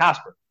confuse it with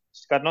Casper.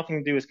 It's got nothing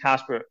to do with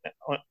Casper,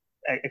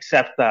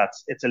 except that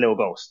it's a little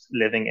ghost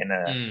living in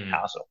a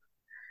castle.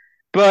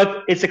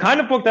 But it's the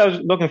kind of book that I was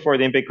looking for,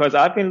 then, because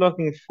I've been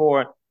looking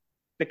for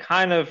the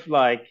kind of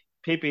like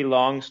Pippi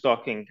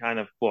Longstocking kind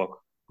of book,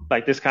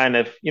 like this kind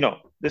of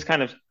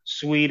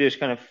Swedish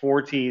kind of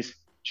 40s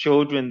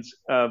children's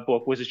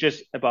book, which is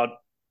just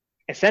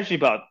essentially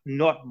about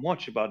not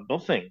much, about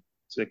nothing,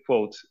 to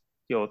quote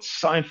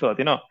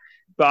Seinfeld,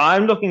 But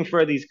I'm looking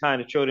for these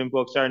kind of children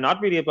books that are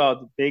not really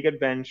about big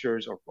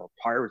adventures or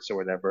pirates or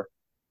whatever.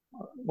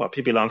 Well,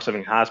 Pippi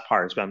Longstocking has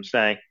pirates, but I'm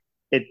saying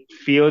it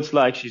feels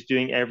like she's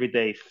doing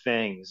everyday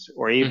things,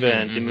 or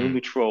even the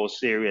Movie Troll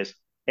series.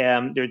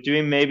 They're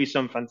doing maybe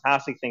some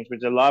fantastic things, but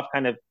there's a lot of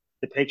kind of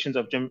depictions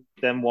of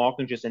them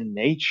walking just in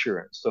nature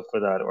and stuff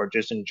like that, or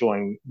just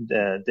enjoying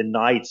the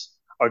nights,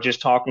 or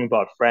just talking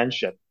about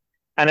friendship.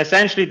 And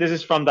essentially, this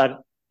is from that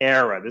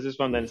era. This is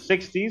from the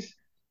 60s.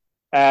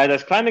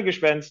 Das kleine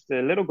Gespenst,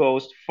 The Little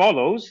Ghost,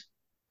 follows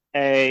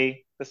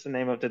that's the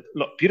name of the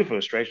beautiful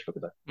illustration. Look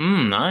at that.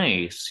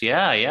 Nice.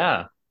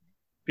 Yeah.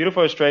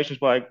 Beautiful illustrations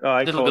by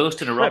Little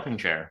Ghost in a rocking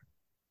chair.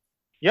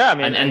 Yeah, I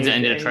mean, and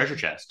in a treasure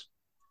chest.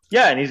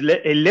 Yeah, and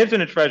he lives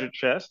in a treasure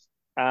chest,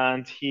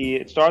 and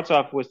it starts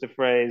off with the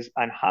phrase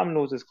 "ein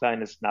harmloses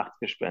kleines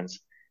Nachtgespenst,"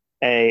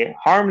 a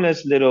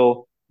harmless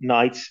little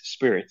night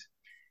spirit.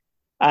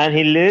 And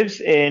he lives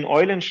in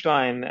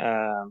Eulenstein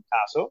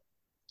Castle.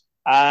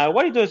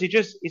 What he does, he's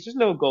just a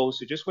little ghost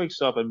who just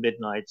wakes up at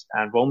midnight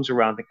and roams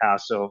around the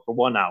castle for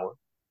 1 hour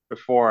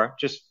before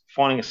just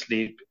falling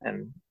asleep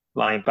and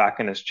lying back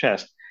in his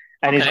chest.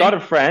 And he's got a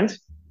friend.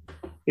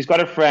 He's got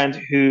a friend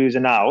who's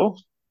an owl.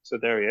 So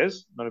there he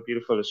is. Another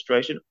beautiful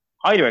illustration.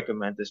 Highly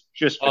recommend this.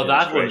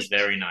 That one's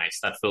very nice.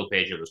 That full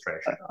page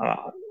illustration.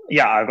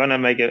 Yeah, I'm gonna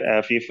make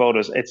a few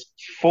photos. It's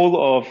full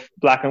of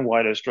black and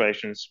white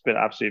illustrations, but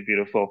absolutely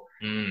beautiful.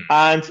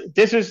 And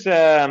this is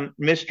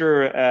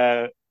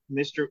Mr.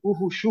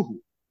 Uhu Shuhu,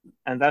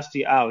 and that's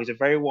the owl. He's a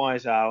very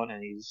wise owl,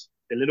 and he's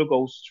the little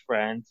ghost's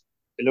friend.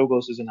 The little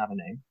ghost doesn't have a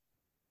name,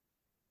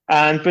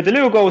 but the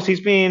little ghost, he's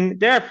been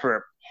there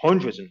for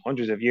hundreds and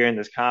hundreds of years in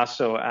this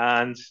castle,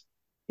 and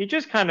he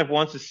just kind of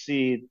wants to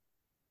see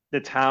the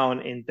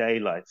town in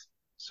daylight.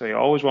 So he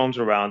always roams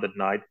around at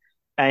night,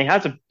 and he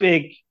has a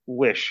big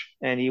wish,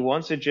 and he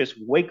wants to just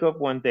wake up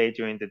one day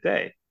during the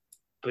day,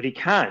 but he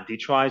can't. He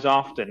tries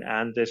often,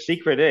 and the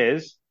secret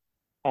is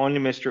only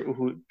Mr.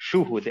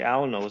 Shuhu, the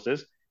owl, knows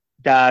this,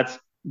 that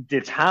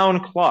the town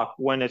clock,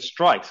 when it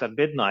strikes at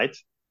midnight,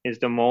 is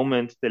the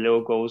moment the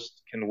little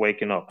ghost can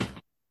waken up.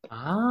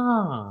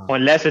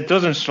 Unless it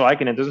doesn't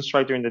strike, and it doesn't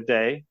strike during the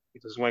day,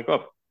 it doesn't wake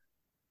up.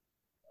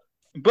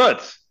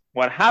 But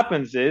what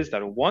happens is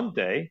that one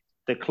day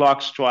the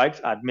clock strikes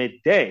at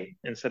midday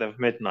instead of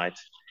midnight.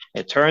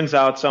 It turns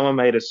out someone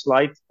made a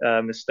slight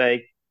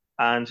mistake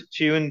and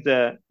he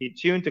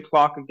tuned the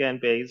clock again,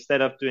 but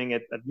instead of doing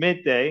it at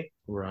midday,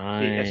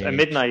 at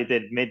midnight he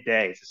did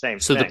midday. It's the same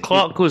so thing. The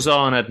clock goes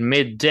on at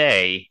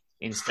midday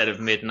instead of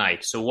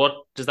midnight. So what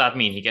does that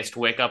mean? He gets to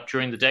wake up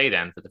during the day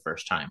then for the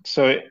first time?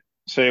 So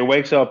he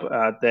wakes up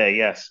at day,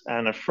 yes.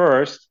 And at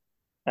first,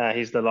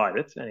 he's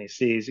delighted, and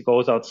he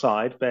goes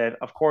outside. But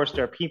of course,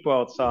 there are people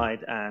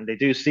outside, and they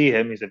do see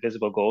him. He's a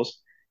visible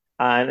ghost.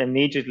 And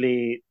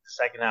immediately, the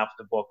second half of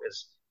the book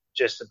is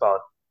just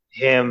about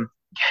him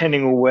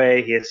getting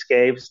away. He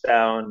escapes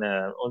down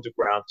an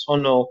underground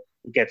tunnel.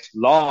 He gets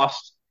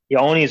lost. He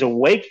only is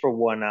awake for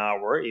 1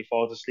 hour. He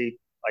falls asleep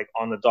like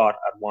on the dot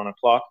at 1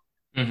 o'clock.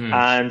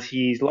 And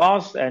he's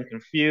lost and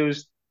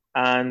confused.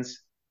 And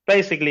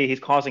basically, he's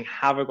causing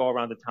havoc all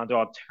around the town. They're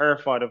all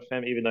terrified of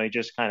him, even though he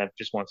just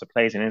wants to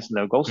play as an innocent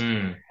little ghost.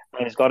 And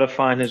he's got to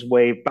find his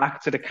way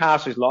back to the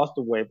castle. He's lost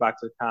the way back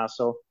to the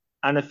castle.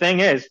 And the thing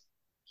is,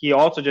 he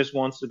also just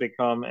wants to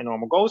become a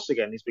normal ghost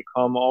again. He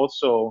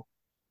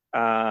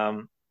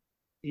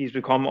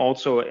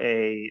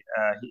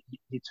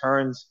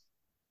turns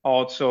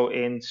also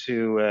into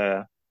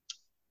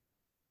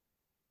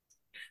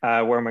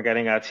where am I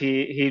getting at?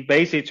 He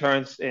basically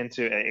turns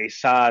into a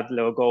sad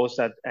little ghost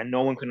and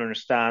no one can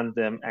understand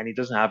him, and he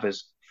doesn't have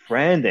his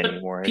friend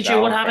anymore.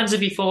 PJ, what happens if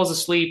he falls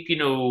asleep,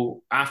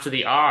 after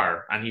the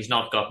hour and he's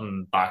not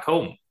gotten back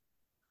home?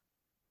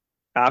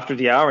 After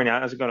the hour and he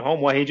hasn't gone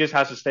home, well, he just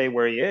has to stay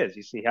where he is.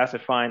 You see, he has to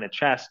find a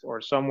chest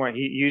or somewhere.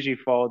 He usually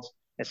falls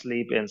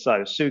asleep inside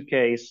of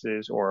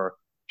suitcases or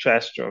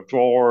chests or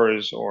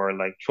drawers or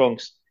like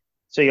trunks.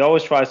 So he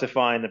always tries to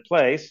find a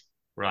place.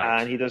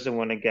 Right. And he doesn't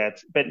want to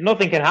but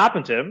nothing can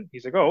happen to him.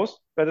 He's a ghost.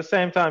 But at the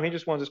same time, he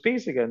just wants his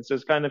peace again. So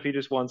it's kind of, he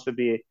just wants to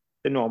be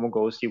the normal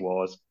ghost he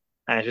was.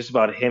 And it's just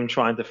about him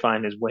trying to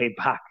find his way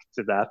back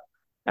to that.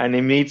 And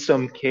he meets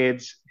some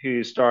kids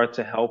who start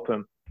to help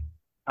him.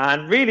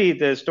 And really,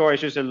 the story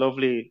is just a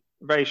lovely,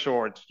 very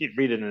short, you'd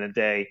read it in a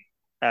day,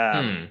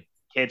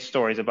 kids'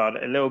 stories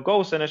about a little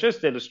ghost. And it's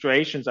just the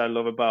illustrations I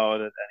love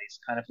about it. And he's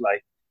kind of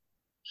like,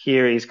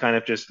 here he's kind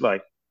of just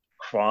like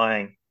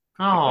crying.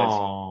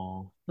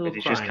 Oh. But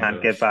he just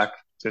can't get back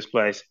to this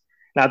place.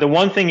 Now, the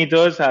one thing he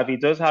does have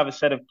a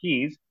set of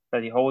keys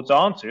that he holds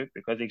on to,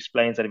 because he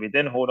explains that if he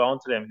didn't hold on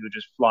to them, he would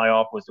just fly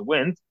off with the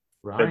wind.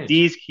 Right. But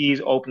these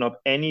keys open up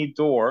any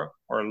door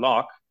or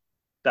lock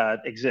that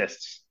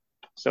exists.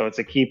 So it's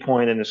a key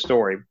point in the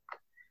story.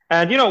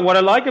 And what I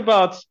like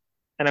about,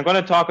 and I'm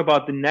going to talk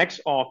about the next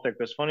author,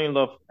 because funny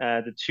enough,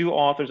 the two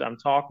authors I'm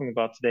talking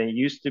about today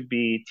used to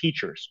be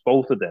teachers,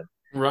 both of them.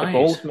 Right.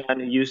 Both men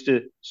who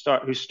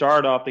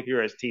started off the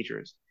career as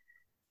teachers.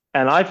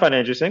 And I find it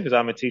interesting because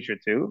I'm a teacher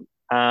too.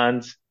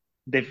 And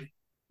they've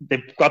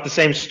got the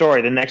same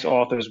story, the next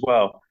author as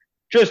well.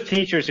 Just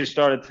teachers who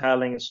started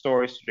telling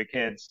stories to the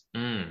kids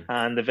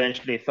and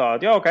eventually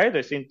thought, yeah, okay,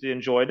 they seem to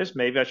enjoy this.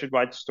 Maybe I should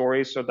write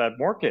stories so that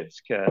more kids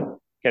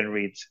can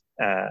read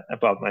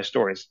about my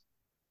stories.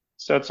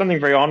 So it's something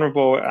very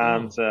honorable.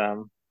 And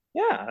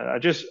I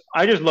just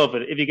love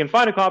it. If you can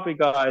find a copy,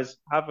 guys,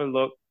 have a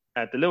look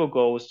at The Little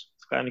Ghost,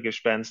 Kleine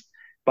Gespenst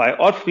by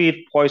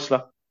Ottfried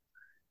Preußler.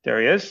 There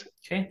he is.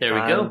 Okay, there we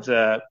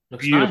go.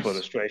 Beautiful nice.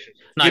 Illustrations.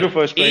 Now, beautiful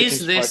illustrations.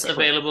 Is this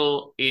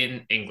available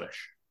in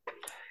English?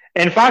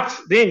 In fact,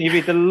 Dean, you'd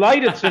be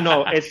delighted to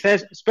know it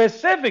says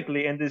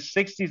specifically in the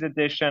 60s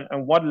edition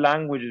and what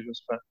language it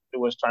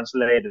was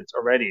translated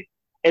already.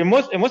 It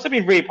must have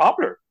been really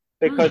popular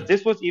because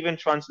this was even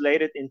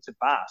translated into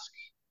Basque.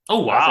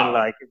 Oh wow! In,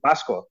 like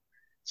Basco.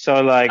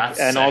 So like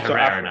That's and also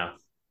rare enough.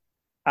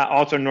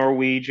 Also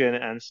Norwegian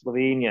and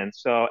Slovenian.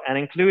 So and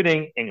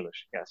including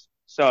English. Yes.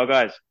 So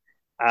guys.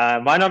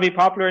 Might not be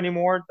popular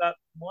anymore that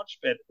much,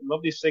 but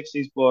lovely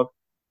 60s book.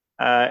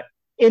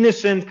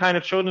 Innocent kind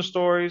of children's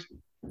story,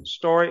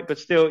 but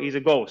still he's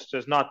a ghost. So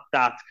it's not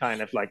that kind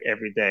of like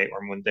everyday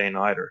or mundane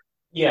either.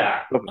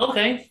 Yeah.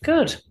 Okay,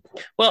 good.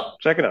 Well,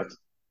 check it out.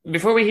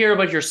 Before we hear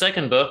about your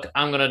second book,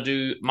 I'm going to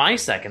do my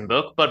second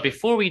book. But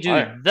before we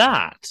do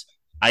that,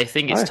 I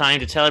think it's time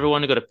to tell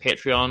everyone to go to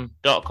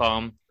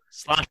patreon.com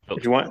Slash books.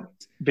 If you want,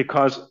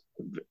 because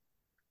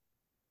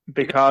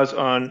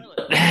on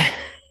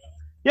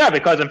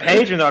because on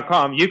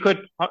Patreon.com you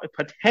could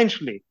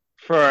potentially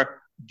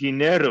for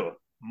dinero,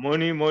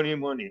 money,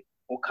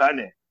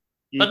 okane.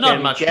 But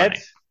not much money.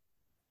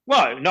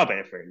 Well, no,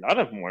 but for a lot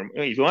of more,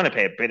 if you want to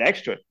pay a bit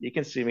extra, you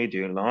can see me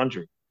doing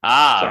laundry. So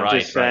I'm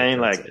right. Just saying,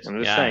 right.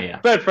 I'm just saying. Yeah.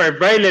 But for a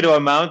very little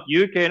amount,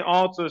 you can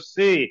also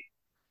see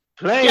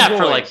Playboys. Yeah,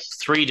 for like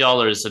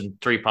 $3 and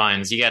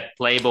 £3, you get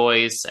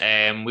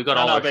Playboys. We've got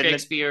all our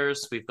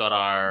Shakespeare's. We've got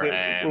our.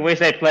 When we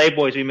say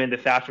Playboys, we mean the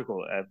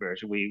theatrical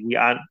version. We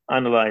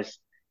analyze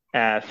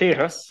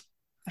theatre,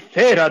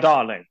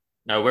 darling.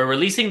 Now we're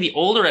releasing the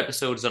older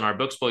episodes on our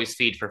Books Boys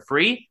feed for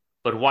free.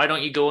 But why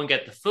don't you go and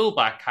get the full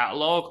back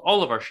catalogue,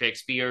 all of our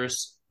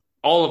Shakespeare's,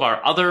 all of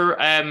our other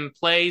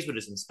plays, we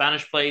did some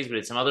Spanish plays, we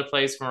did some other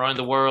plays from around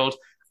the world.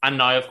 And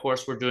now, of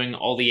course, we're doing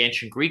all the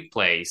ancient Greek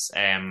plays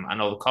and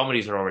all the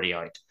comedies are already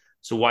out.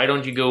 So why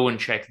don't you go and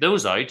check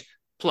those out?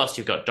 Plus,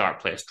 you've got Dark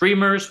Place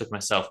Dreamers with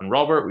myself and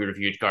Robert. We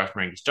reviewed Garth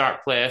Marenghi's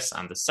Dark Place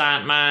and The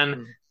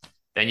Sandman.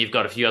 Then you've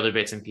got a few other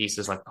bits and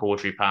pieces like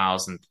Poetry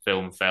Pals and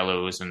Film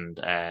Fellows and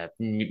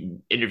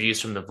interviews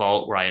from the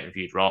Vault where I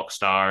interviewed rock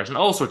stars and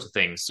all sorts of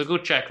things. So go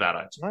check that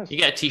out. Nice. You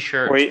get a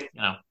T-shirt,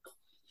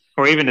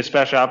 or even a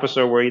special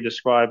episode where you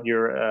described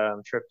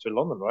your trip to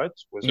London, right?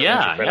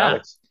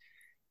 Alex?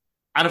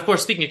 And of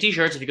course, speaking of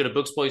T-shirts, if you go to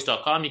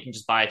booksboys.com, you can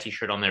just buy a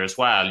T-shirt on there as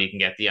well. You can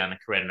get the Anna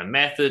Karenina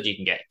Method. You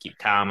can get Keep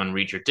Calm and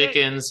Read Your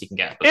Dickens. You can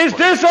get Is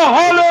this a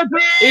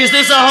holiday? Is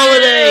this a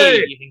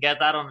holiday? You can get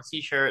that on a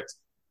T-shirt.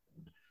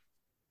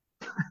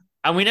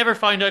 And we never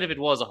found out if it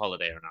was a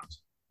holiday or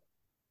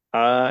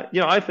not.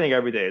 I think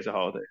every day is a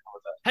holiday.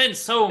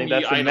 Hence home, you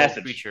idle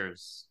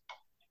creatures.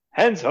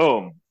 Hence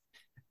home.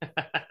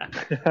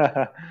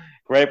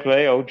 Great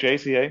play, old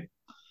JCA.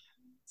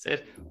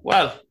 That's it.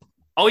 Well,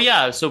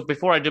 so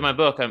before I do my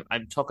book,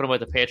 I'm talking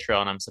about the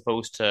Patreon. I'm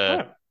supposed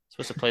to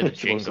play the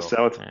jingle. Supposed to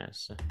sell it.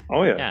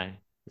 Yeah,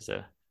 it's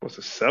supposed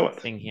to sell it.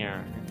 Thing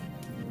here.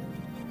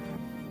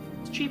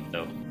 It's cheap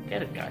though.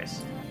 Get it,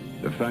 guys.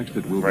 The facts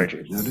that will be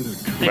presented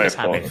is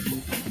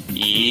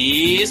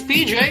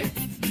PJ.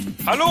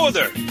 Hello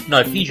there.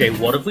 Now, PJ,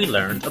 what have we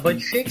learned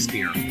about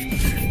Shakespeare?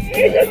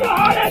 It is a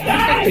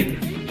holiday!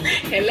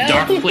 Hello.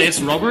 Dark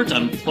Place Robert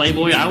and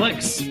Playboy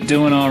Alex.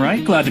 Doing all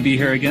right. Glad to be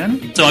here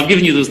again. So I've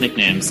given you those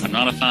nicknames. I'm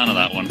not a fan of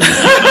that one.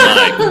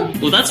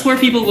 Well, that's where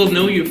people will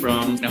know you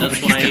from. That's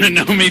why you're going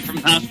to know me from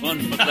that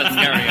one, but let's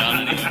carry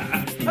on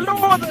anyway.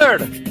 Hello there.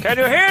 Can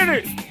you hear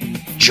me?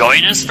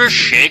 Join us for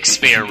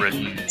Shakespeare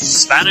reviews,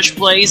 Spanish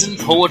plays and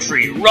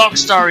poetry,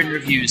 rockstar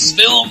interviews,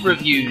 film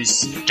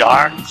reviews,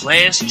 Dark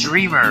Place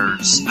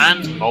Dreamers,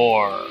 and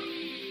more.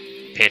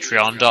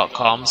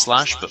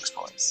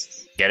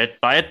 Patreon.com/booksboys. Get it,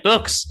 buy it,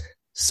 books.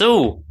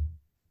 So,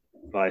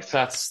 nice.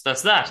 That's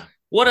that.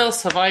 What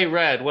else have I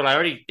read? Well, I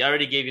already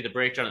gave you the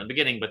breakdown at the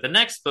beginning, but the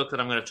next book that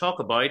I'm going to talk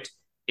about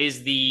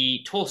is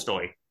the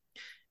Tolstoy.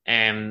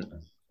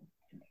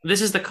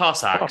 This is the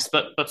Cossacks,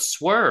 but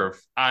swerve.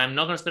 I'm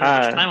not going to spend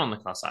much time on the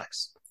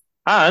Cossacks.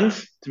 And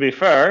to be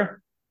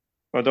fair,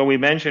 although we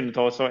mentioned it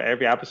also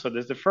every episode,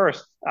 this is the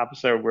first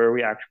episode where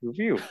we actually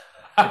review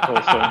the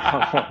Tolstoy.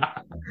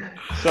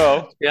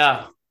 So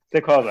yeah,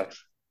 the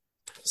Cossacks.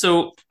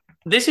 So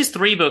this is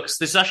 3 books.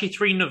 This is actually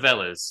 3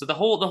 novellas. So the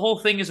whole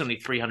thing is only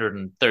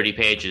 330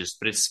 pages,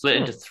 but it's split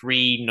into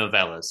 3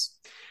 novellas.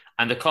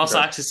 And the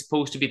Cossacks is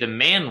supposed to be the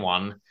main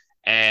one.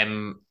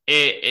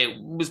 It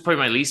was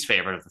probably my least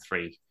favorite of the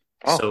 3.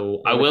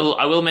 So I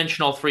will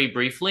mention all 3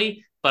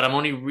 briefly, but I'm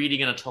only really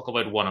going to talk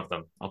about one of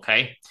them.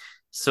 Okay.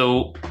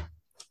 So,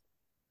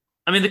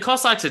 I mean, the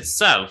Cossacks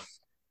itself,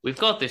 we've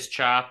got this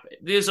chap.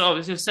 This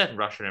is set in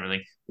Russia and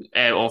everything.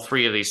 All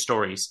 3 of these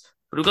stories,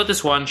 but we've got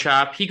this one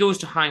chap. He goes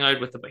to hang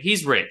out with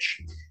he's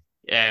rich,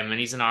 and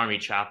he's an army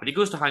chap, but he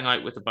goes to hang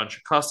out with a bunch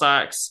of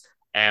Cossacks.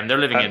 They're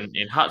living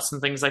in huts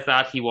and things like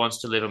that. He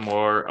wants to live a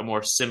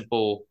more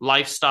simple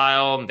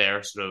lifestyle. And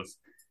they're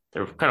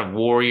kind of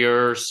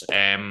warriors.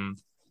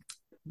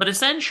 But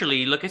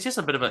essentially, look, it's just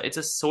it's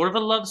a sort of a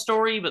love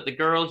story. But the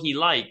girl he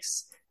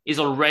likes is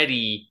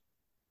already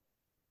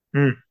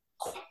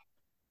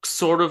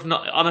sort of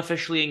not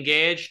unofficially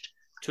engaged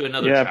to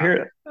another. Yeah,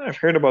 I've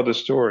heard about the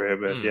story a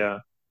bit. Yeah,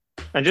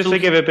 and just to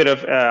give a bit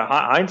of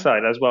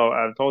hindsight as well,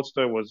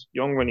 Tolstoy was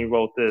young when he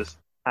wrote this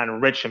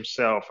and rich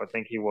himself. I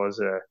think he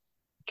was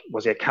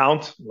he a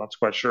count? I'm not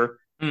quite sure.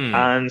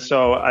 And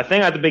so I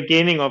think at the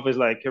beginning of his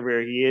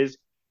career,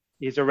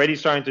 he's already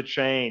starting to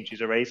change.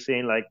 He's already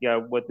saying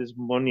with this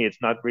money,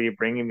 it's not really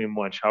bringing me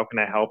much. How can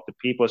I help the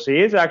people? So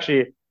he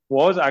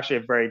was actually a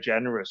very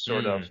generous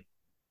sort of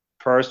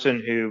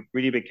person who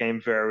really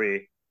became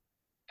very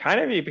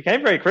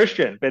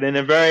Christian, but in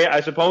a very,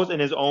 I suppose, in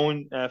his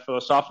own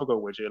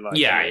philosophical, which in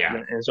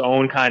his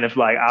own kind of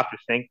after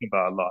thinking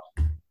about a lot.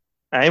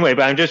 Anyway,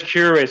 but I'm just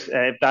curious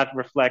if that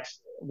reflects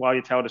while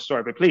you tell the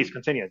story. But please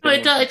continue.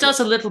 It does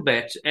a little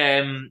bit.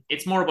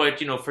 It's more about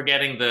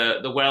forgetting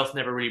the wealth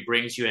never really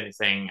brings you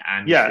anything,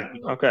 and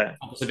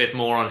focus a bit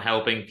more on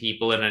helping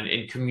people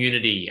in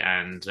community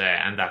and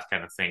that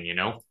kind of thing.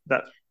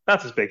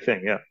 That's his big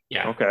thing. Yeah.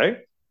 Yeah. Okay.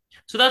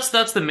 So that's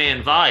the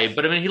main vibe.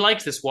 But I mean, he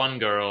likes this one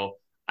girl,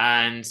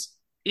 and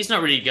he's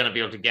not really going to be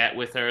able to get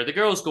with her. The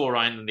girls go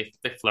around and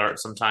they flirt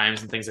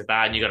sometimes and things like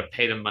that, and you got to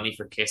pay them money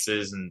for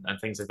kisses and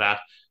things like that.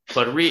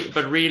 But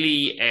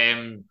really,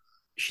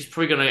 she's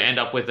probably going to end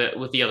up with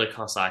the other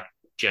Cossack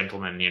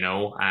gentleman, you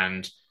know,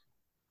 and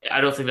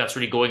I don't think that's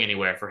really going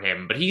anywhere for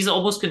him. But he's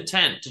almost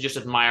content to just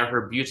admire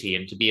her beauty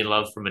and to be in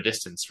love from a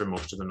distance for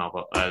most of the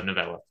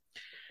novella.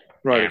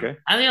 Right. Okay.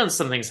 And then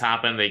some things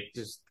happen.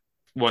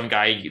 One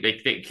guy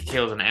they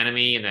kills an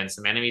enemy, and then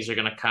some enemies are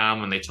going to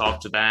come and they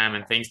talk to them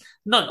and things.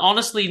 Not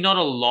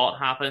a lot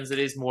happens. It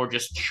is more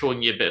just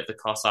showing you a bit of the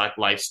Cossack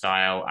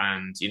lifestyle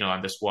and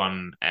this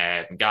one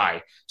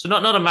guy. So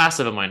not a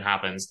massive amount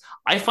happens.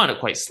 I found it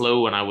quite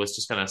slow when I was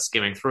just kind of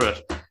skimming through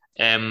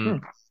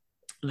it.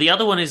 The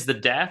other one is the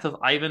death of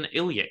Ivan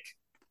Ilyich.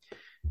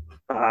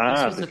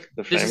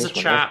 This is a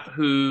chap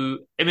who,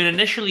 I mean,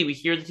 initially we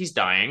hear that he's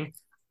dying.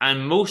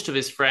 And most of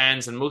his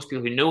friends and most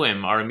people who know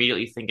him are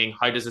immediately thinking,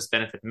 how does this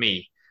benefit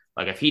me?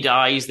 Like, if he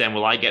dies, then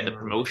will I get the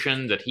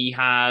promotion that he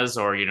has,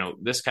 or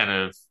this kind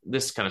of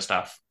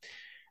stuff.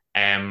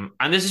 And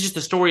this is just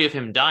the story of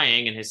him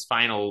dying in his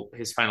final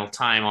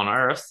time on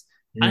Earth.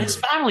 And his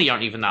family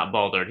aren't even that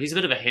bothered. He's a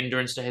bit of a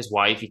hindrance to his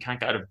wife. He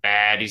can't get out of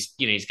bed. He's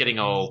getting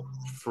all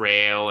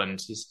frail,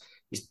 and he's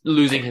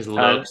losing his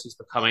looks. He's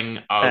becoming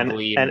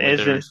ugly and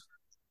withered.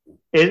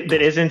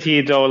 But isn't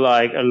he though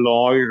like a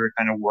lawyer who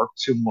kind of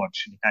worked too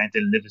much and he kind of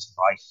didn't live his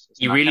life?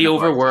 He really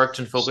overworked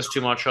and focused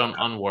too much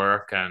on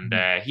work, and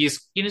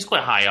he's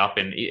quite high up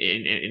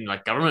in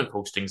like government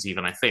postings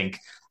even, I think.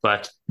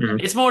 But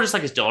it's more just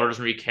like his daughter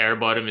doesn't really care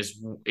about him.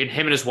 Him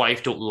and his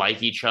wife don't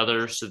like each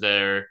other, so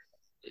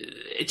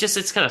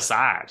it's kind of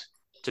sad,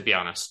 to be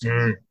honest.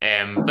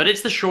 But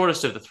it's the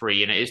shortest of the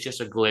three, and it is just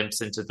a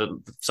glimpse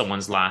into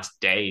someone's last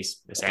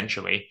days,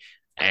 essentially.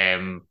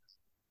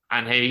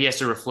 And he has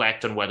to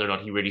reflect on whether or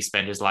not he really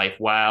spent his life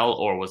well,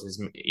 or was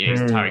his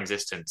entire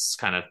existence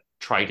kind of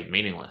trite and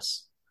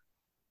meaningless.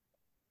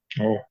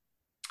 Oh,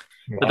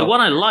 but the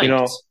one I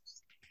liked,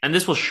 and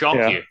this will shock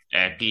you,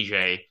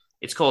 DJ,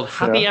 it's called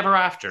Happy Ever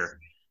After,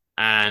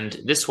 and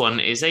this one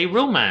is a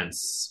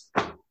romance.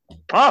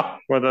 There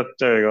you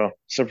go,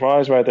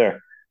 surprise right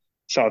there.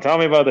 So tell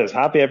me about this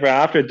Happy Ever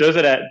After. Is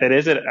it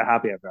a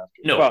Happy Ever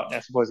After? No, well,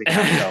 I suppose you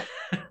can't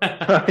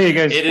tell.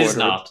 It is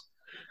not.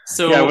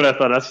 So yeah, what I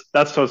thought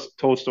that's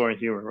told story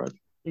humor, right?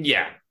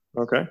 Yeah.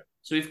 Okay.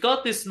 So we've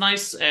got this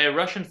nice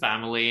Russian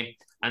family,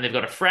 and they've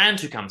got a friend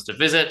who comes to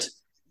visit,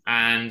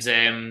 and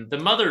the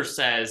mother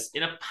says,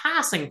 in a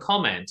passing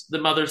comment,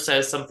 the mother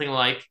says something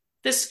like,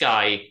 "This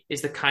guy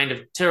is the kind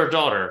of," to her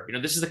daughter,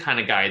 "this is the kind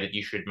of guy that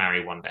you should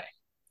marry one day."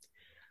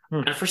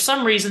 And for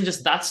some reason,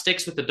 just that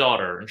sticks with the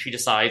daughter, and she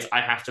decides,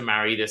 I have to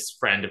marry this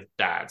friend of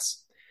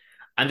dad's.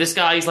 And this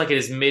guy is like in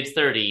his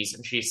mid-30s,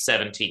 and she's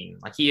 17.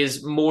 Like, he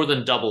is more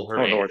than double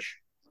her age. Lord.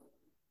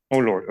 Oh,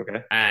 Lord,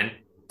 okay. And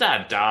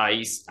dad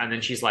dies, and then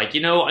she's like, I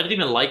don't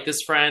even like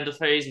this friend of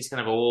his. He's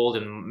kind of old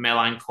and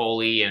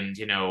melancholy, and,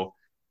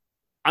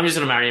 I'm just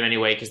going to marry him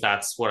anyway because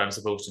that's what I'm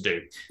supposed to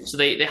do. So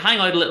they hang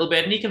out a little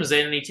bit, and he comes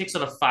in, and he takes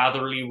on a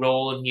fatherly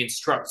role, and he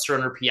instructs her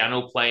on her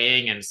piano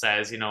playing and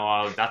says,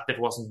 oh, that bit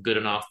wasn't good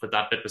enough, but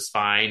that bit was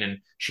fine. And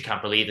she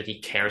can't believe that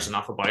he cares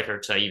enough about her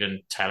to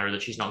even tell her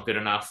that she's not good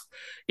enough.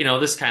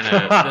 This kind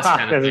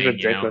of thing.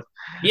 Ridiculous.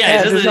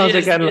 Yeah, this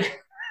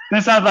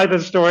sounds like the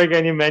story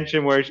again you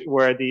mentioned where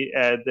the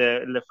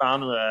Le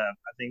Femme, I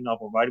think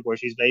novel, right, where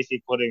she's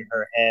basically putting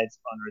her head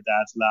on her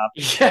dad's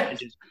lap and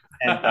just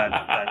pretend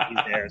that he's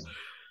theirs.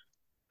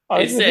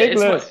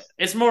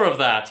 It's more of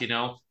that,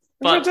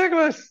 But it's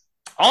ridiculous.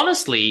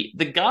 Honestly,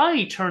 the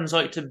guy turns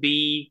out to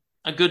be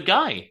a good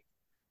guy.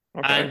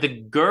 Okay. And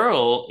the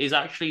girl is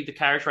actually the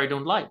character I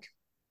don't like.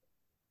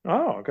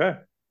 Oh, okay.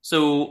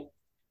 So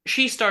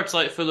she starts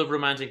out full of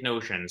romantic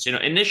notions.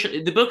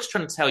 Initially, the book's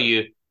trying to tell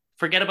you,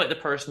 forget about the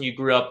person you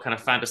grew up kind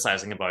of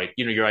fantasizing about,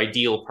 your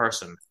ideal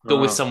person. Go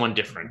with someone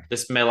different,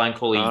 this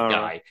melancholy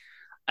guy.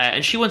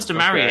 And she wants to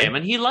marry him,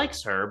 and he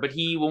likes her, but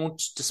he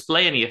won't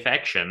display any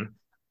affection,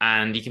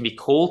 and he can be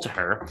cold to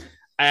her.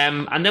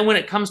 And then when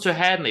it comes to a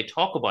head and they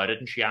talk about it,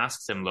 and she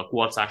asks him, look,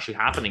 what's actually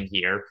happening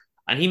here?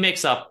 And he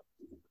makes up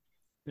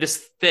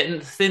this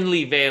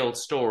thinly veiled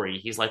story.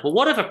 He's like, well,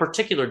 what if a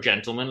particular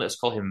gentleman, let's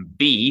call him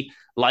B,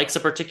 likes a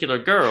particular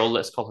girl,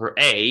 let's call her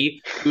A,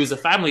 who's a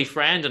family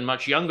friend and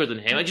much younger than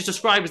him. It just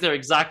describes their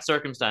exact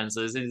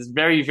circumstances. It is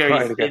very,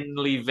 very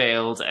thinly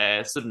veiled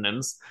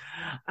pseudonyms.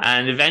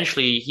 And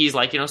eventually he's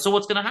like, so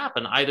what's going to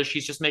happen? Either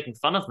she's just making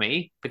fun of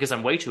me because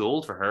I'm way too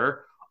old for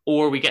her,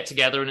 or we get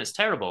together and it's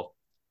terrible.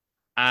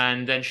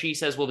 And then she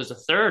says, well, there's a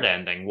third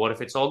ending. What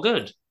if it's all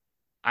good?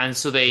 And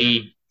so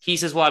he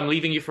says, well, I'm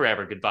leaving you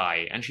forever.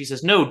 Goodbye. And she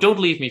says, no, don't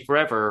leave me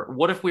forever.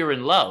 What if we're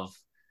in love?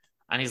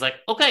 And he's like,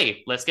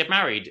 okay, let's get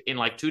married in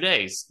like 2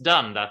 days.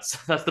 Done. That's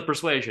the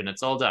persuasion.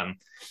 It's all done.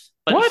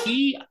 But what?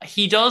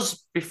 He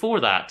does,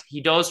 before that,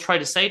 he does try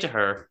to say to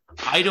her,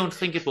 I don't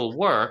think it will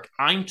work.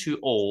 I'm too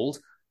old.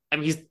 I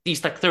mean,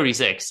 he's like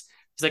 36.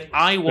 He's like,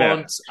 I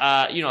want,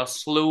 a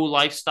slow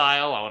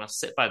lifestyle. I want to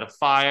sit by the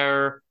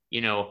fire.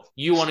 You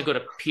want to go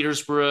to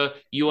Petersburg.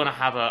 You want to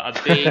have a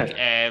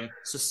big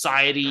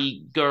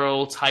society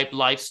girl type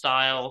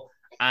lifestyle.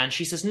 And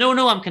she says,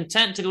 no, I'm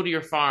content to go to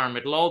your farm.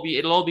 It'll all be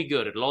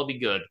good. It'll all be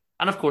good.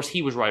 And of course,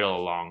 he was right all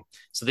along.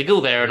 So they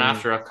go there, and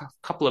after a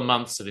couple of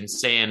months of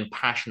insane,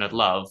 passionate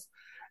love,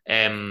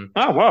 oh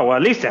wow! Well,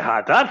 at least they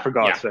had that, for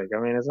God's sake. I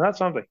mean, isn't that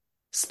something?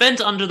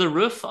 Spent under the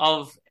roof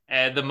of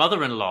the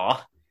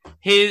mother-in-law,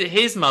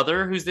 his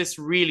mother, who's this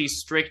really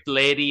strict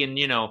lady, and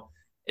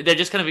they're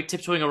just kind of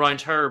tiptoeing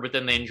around her, but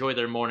then they enjoy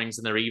their mornings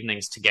and their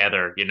evenings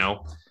together.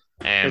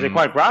 Is it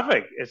quite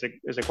graphic? Is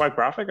it quite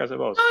graphic? I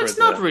suppose. No, it's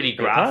not really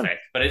graphic,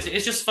 but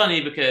it's just funny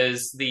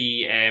because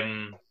the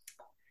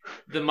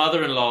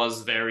mother-in-law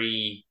is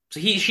very. So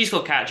she's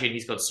called Katya and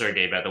he's called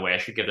Sergey, by the way. I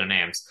should give their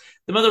names.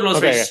 The mother-in-law is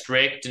very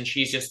strict and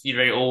she's just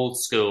very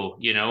old school,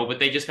 but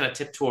they just kind of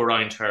tiptoe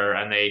around her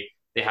and they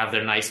have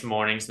their nice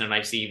mornings and their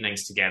nice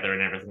evenings together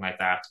and everything like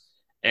that.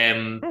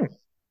 Then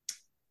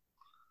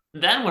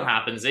what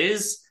happens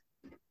is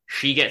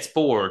she gets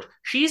bored.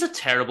 She's a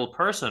terrible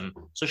person.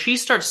 So she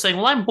starts saying,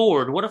 well, I'm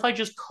bored. What if I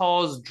just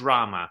cause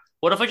drama?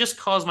 What if I just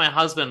cause my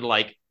husband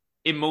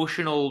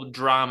emotional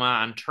drama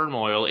and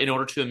turmoil in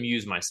order to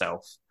amuse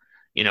myself?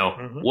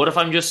 What if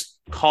I'm just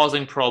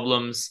causing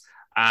problems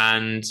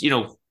and, she's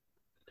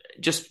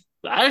just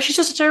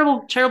a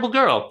terrible, terrible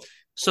girl.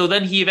 So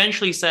then he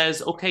eventually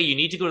says, okay, you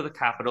need to go to the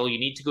capital. You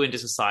need to go into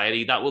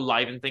society. That will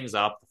liven things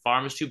up. The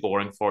farm is too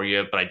boring for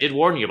you, but I did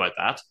warn you about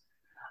that.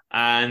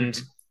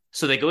 And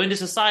so they go into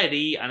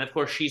society. And of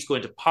course, she's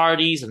going to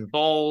parties and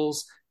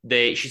balls.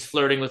 She's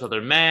flirting with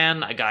other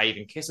men. A guy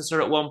even kisses her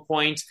at one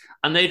point,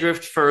 and they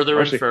drift further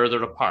and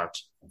further apart.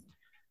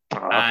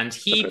 And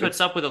he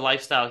puts up with a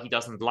lifestyle he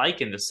doesn't like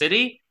in the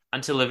city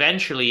until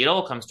eventually it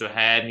all comes to a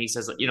head and he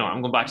says,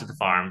 I'm going back to the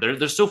farm.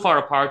 They're so far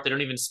apart, they don't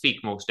even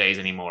speak most days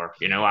anymore,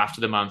 after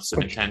the months of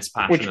intense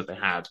passion that they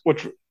had.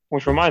 Which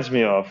reminds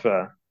me of,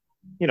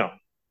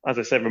 as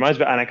I said, reminds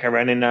me of Anna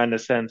Karenina in the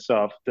sense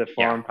of the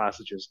farm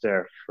passages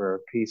there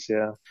for peace,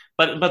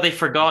 But they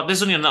forgot,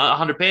 this is only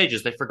 100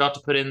 pages, they forgot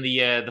to put in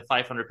the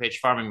 500-page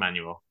farming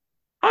manual.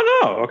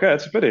 Oh, no. Okay,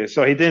 that's a pity.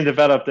 So he didn't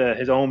develop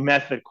his own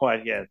method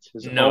quite yet.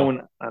 His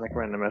own Anna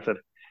Karenina method.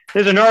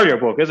 There's an earlier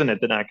book, isn't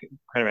it, than Anna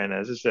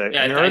Karenina? Is this an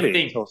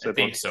early I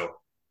think so.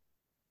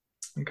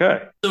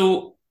 Okay.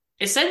 So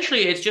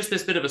essentially, it's just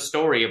this bit of a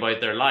story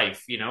about their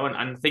life,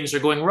 and things are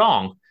going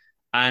wrong.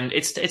 And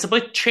it's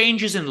about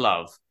changes in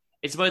love.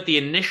 It's about the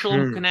initial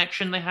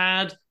connection they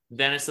had.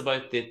 Then it's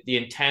about the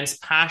intense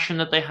passion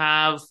that they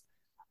have.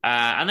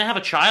 And they have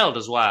a child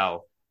as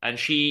well. And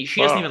she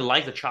doesn't even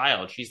like the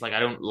child. She's like, I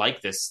don't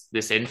like this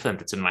infant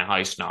that's in my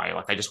house now.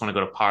 Like, I just want to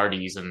go to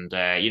parties and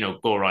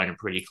go around in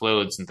pretty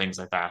clothes and things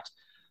like that.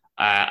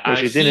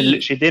 She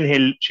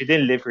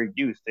didn't live her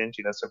youth, didn't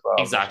she? That's a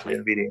problem. Exactly.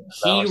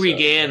 He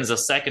regains a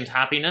second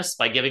happiness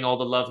by giving all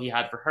the love he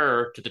had for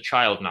her to the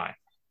child now.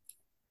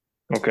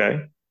 Okay.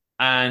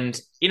 And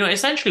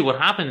essentially, what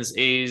happens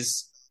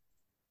is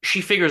she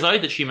figures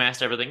out that she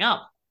messed everything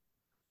up.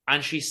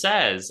 And she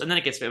says, and then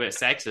it gets a bit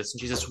sexist, and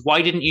she says,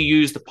 why didn't you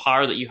use the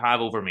power that you have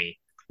over me?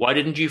 Why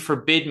didn't you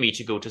forbid me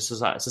to go to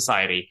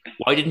society?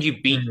 Why didn't you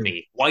beat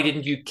me? Why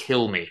didn't you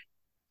kill me?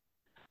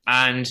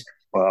 And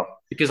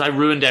because I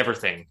ruined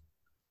everything,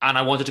 and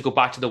I wanted to go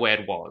back to the way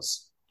it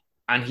was.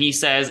 And he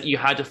says, you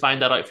had to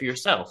find that out for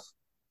yourself.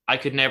 I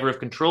could never have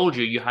controlled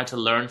you. You had to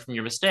learn from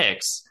your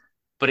mistakes.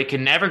 But it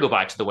can never go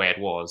back to the way it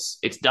was.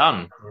 It's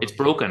done. It's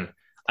broken.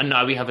 And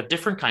now we have a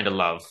different kind of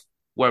love,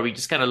 where we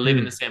just kind of live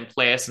in the same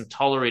place and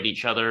tolerate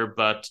each other,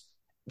 but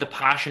the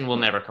passion will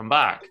never come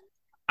back.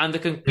 And the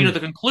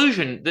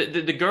conclusion,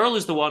 the girl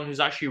is the one who's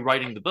actually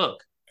writing the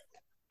book.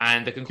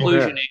 And the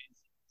conclusion is,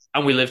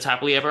 and we lived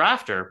happily ever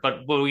after,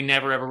 but we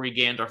never ever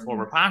regained our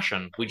former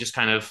passion. We just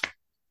kind of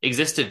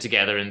existed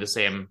together in the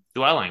same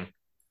dwelling.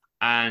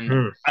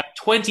 And at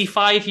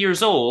 25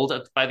 years old,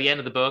 by the end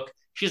of the book,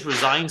 she just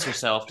resigns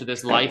herself to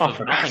this life of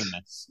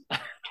nothingness.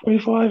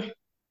 25?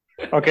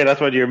 Okay,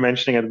 that's what you're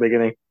mentioning at the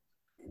beginning.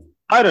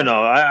 I don't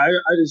know. I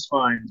just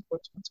find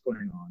what's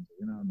going on.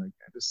 I'm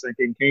just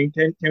thinking,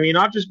 can we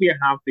not just be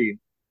happy?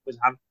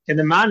 Can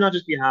the man not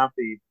just be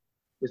happy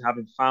with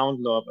having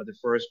found love at the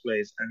first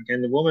place, and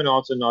can the woman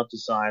also not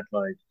decide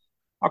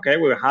okay,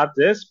 we'll have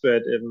this,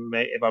 but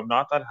if I'm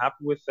not that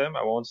happy with them,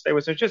 I won't stay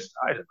with them. Just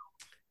I don't know.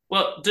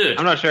 Well, dude,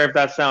 I'm not sure if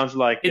that sounds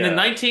like in the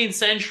 19th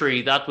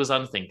century that was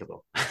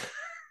unthinkable.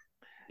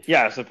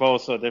 Yeah, I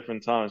suppose so.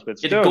 Different times, but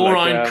still, you'd go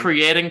around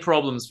creating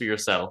problems for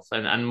yourself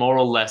and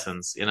moral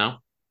lessons.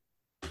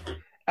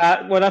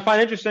 What I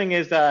find interesting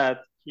is that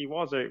he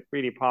was a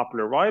really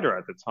popular writer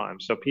at the time,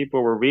 so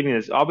people were reading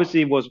this.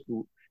 Obviously,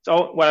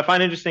 so what I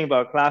find interesting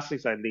about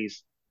classics, at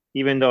least,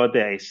 even though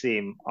they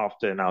seem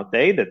often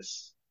outdated,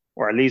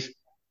 or at least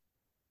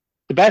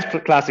the best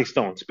classics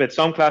don't, but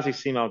some classics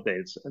seem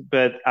outdated.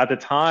 But at the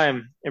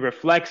time, it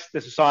reflects the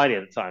society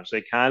at the time, so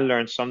you can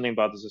learn something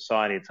about the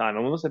society at the time.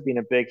 It must have been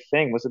a big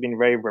thing. It must have been a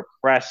very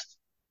repressed,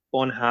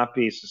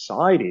 unhappy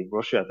society,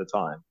 Russia at the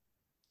time.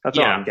 That's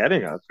all I'm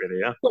getting at,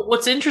 really. Yeah. But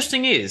what's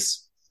interesting is,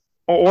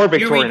 or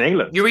Victorian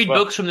England. You read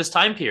books from this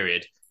time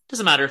period.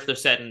 Doesn't matter if they're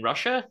set in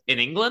Russia, in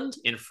England,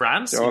 in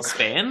France, in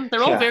Spain.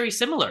 They're all very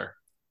similar.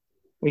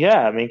 Well,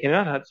 yeah, I mean,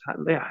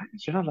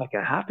 it's not like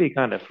a happy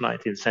kind of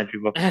 19th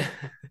century book.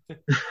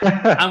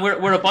 And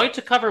we're about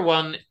to cover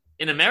one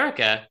in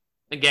America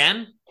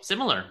again,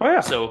 similar. Oh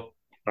yeah. So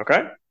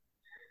okay.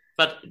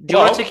 But do you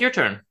want to take your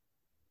turn?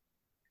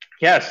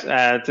 Yes,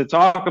 to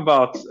talk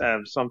about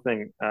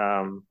something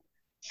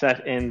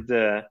set in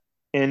the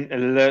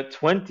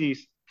 20th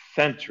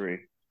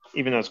century,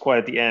 even though it's quite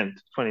at the end,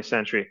 20th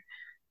century.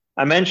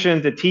 I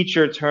mentioned the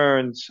teacher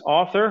turned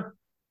author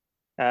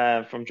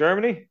from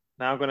Germany.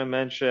 Now I'm going to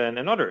mention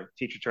another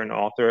teacher turned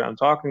author. I'm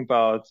talking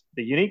about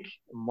the unique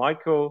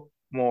Michael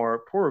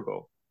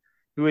Morpurgo,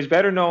 who is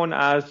better known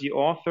as the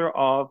author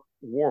of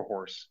War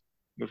Horse,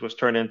 which was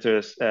turned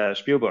into a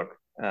Spielberg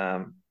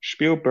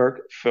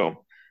film.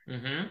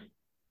 Mm-hmm.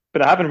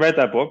 But I haven't read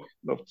that book.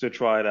 Love to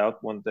try it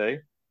out one day.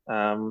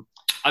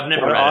 I've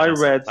never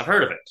read it. I've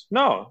heard of it.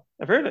 No,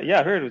 I've heard it. Yeah,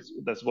 I've heard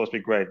that's supposed to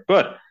be great.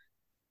 But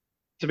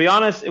to be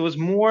honest, it was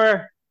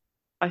more,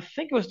 I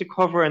think it was the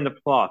cover and the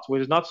plot,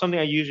 which is not something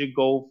I usually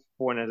go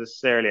for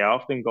necessarily. I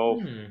often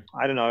go,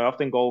 I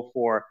often go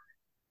for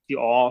the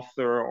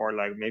author or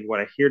like maybe what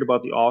I heard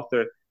about the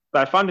author.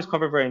 But I found this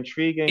cover very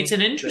intriguing. It's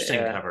an interesting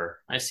cover.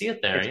 I see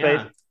it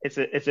there,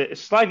 It's a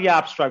slightly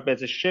abstract, but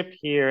it's a ship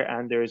here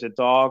and there's a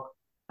dog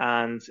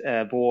and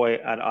a boy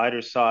at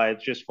either side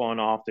just falling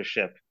off the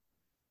ship.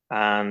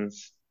 And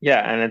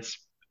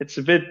it's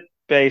a bit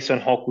based on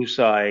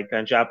Hokusai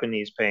and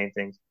Japanese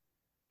paintings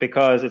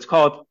because it's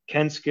called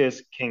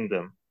Kensuke's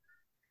Kingdom.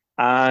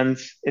 And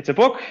it's a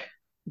book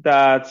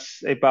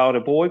that's about a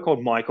boy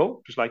called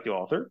Michael, just like the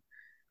author,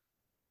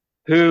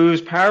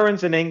 whose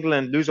parents in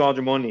England lose all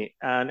their money.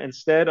 And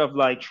instead of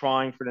like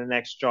trying for the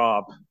next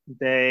job,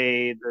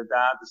 the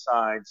dad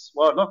decides,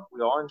 well, look,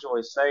 we all enjoy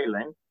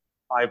sailing.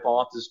 I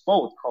bought this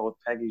boat called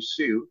Peggy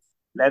Sue.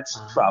 Let's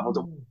travel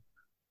the world.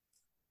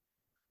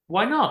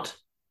 Why not?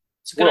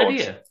 It's a good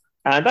idea.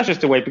 And that's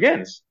just the way it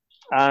begins.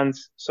 And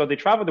so they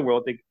travel the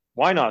world.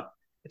 Why not?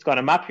 It's got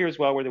a map here as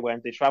well where they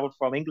went. They traveled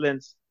from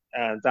England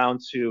down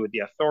to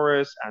the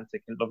Azores and to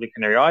lovely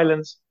Canary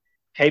Islands,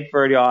 Cape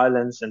Verde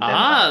Islands. And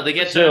then they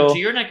get down to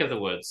your neck of the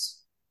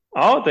woods.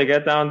 Oh, they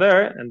get down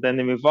there and then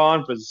they move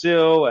on,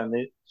 Brazil, and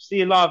they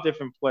see a lot of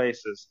different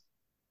places.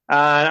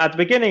 And at the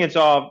beginning, it's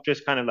all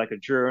just kind of like a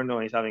journal.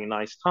 He's having a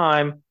nice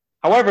time.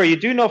 However, you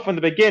do know from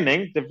the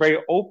beginning, the very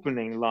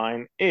opening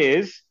line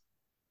is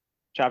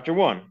Chapter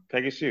 1,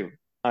 Peggy Sue.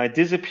 I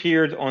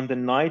disappeared on the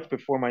night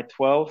before my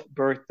 12th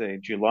birthday,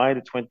 July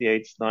the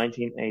 28th,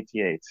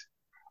 1988.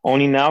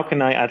 Only now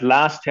can I at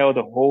last tell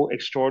the whole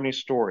extraordinary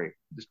story,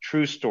 the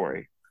true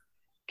story.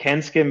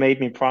 Kensuke made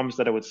me promise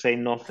that I would say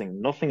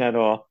nothing at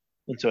all,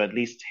 until at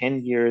least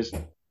 10 years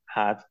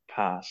had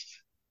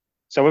passed.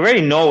 So we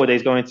already know that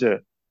he's going to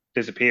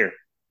disappear.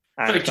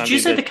 Sorry, did you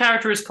say the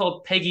character is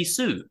called Peggy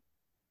Sue?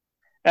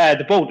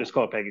 The boat is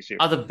called Peggy Sue.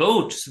 The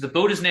boat. So the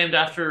boat is named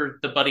after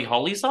the Buddy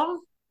Holly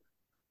song?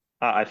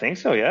 I think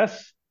so,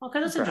 yes.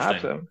 Okay, that's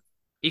Perhaps interesting.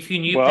 If you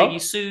knew Peggy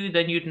Sue,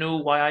 then you'd know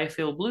Why I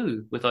Feel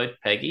Blue. Without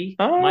Peggy,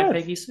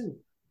 Peggy Sue.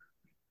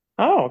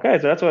 Oh, okay.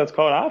 So that's what it's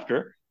called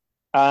after.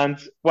 And,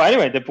 well,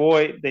 anyway,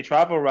 they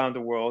travel around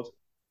the world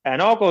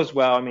and all goes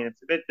well. I mean,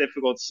 it's a bit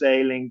difficult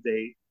sailing.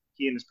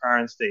 He and his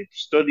parents, they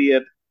study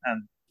it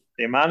and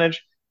they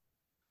manage.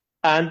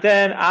 And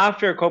then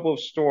after a couple of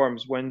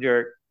storms, when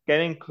they're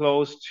getting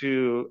close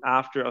to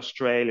after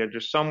Australia,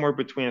 there's somewhere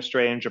between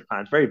Australia and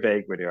Japan. It's very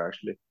vague with you,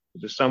 actually.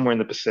 There's somewhere in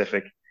the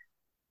Pacific.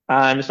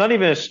 And it's not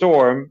even a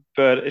storm,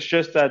 but it's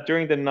just that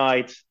during the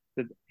night,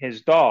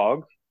 his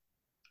dog,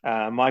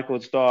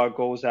 Michael's dog,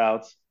 goes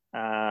out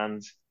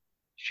and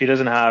she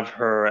doesn't have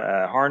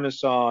her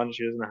harness on.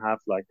 She doesn't have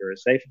like her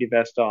safety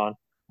vest on.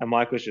 And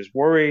Michael's just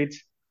worried.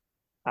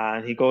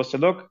 And he goes to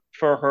look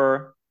for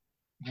her,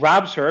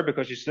 grabs her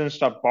because she didn't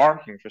stop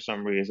barking for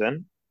some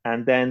reason.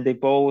 And then they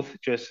both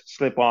just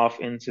slip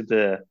off into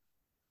the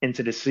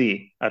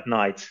sea at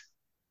night.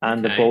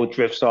 And the boat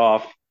drifts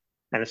off.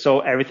 And so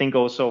everything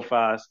goes so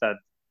fast that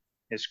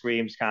his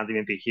screams can't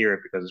even be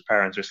heard because his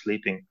parents are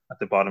sleeping at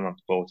the bottom of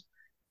the boat.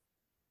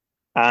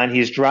 And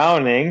he's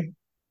drowning,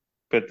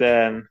 but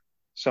then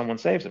someone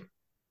saves him.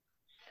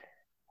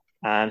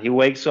 And he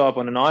wakes up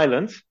on an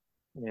island.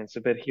 And it's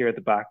a bit here at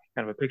the back,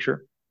 kind of a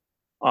picture.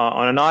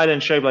 On an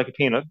island shaped like a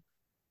peanut.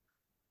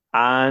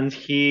 And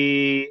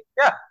he's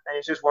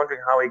just wondering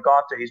how he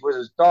got there. He's with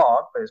his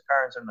dog, but his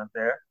parents are not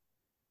there.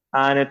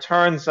 And it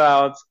turns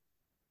out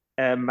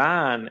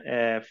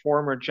a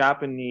former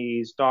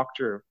Japanese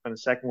doctor from the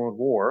Second World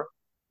War,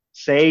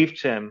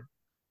 saved him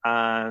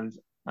and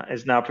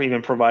is now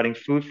even providing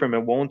food for him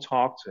and won't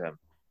talk to him.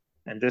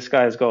 And this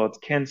guy is called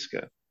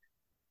Kensuke.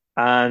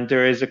 And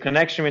there is a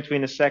connection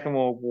between the Second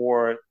World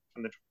War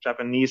from the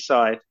Japanese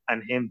side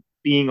and him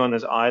being on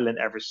this island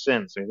ever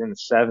since. So he's in the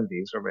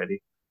 70s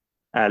already,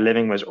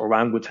 living with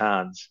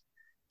orangutans.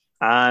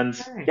 And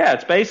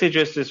it's basically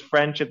just this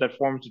friendship that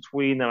forms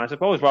between them. I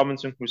suppose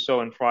Robinson Crusoe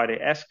and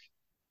Friday-esque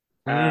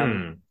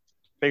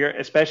Figure,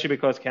 especially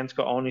because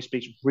Kensuke only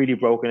speaks really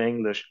broken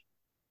English,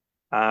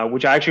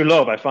 which I actually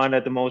love. I find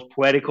that the most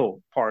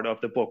poetical part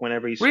of the book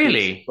whenever he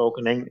speaks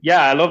broken English.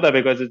 Yeah, I love that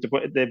because it's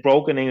the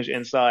broken English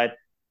inside.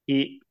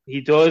 He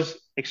does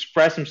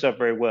express himself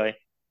very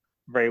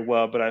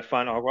well, but I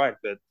find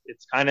but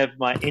it's kind of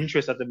my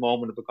interest at the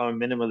moment of becoming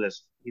minimalist.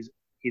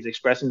 He's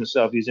expressing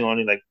himself using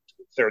only like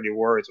 30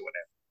 words or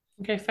whatever.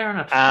 Okay, fair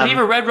enough. Have you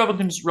ever read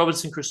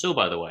Robinson Crusoe,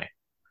 by the way?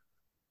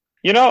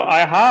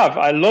 I have.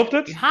 I loved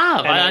it. You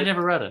have? I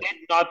never read it.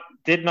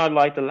 Did not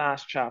like the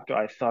last chapter.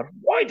 I thought,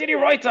 why did he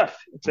write that?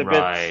 It's a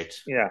bit,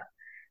 yeah.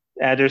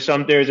 There's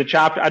a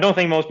chapter. I don't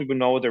think most people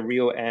know the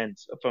real end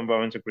from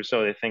Robinson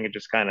Crusoe. They think it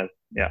just kind of,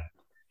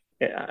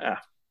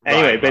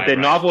 Anyway, the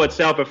novel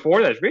itself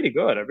before that is really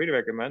good. I really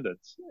recommend it.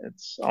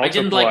 It's also I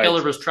didn't like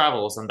Gulliver's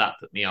Travels, and that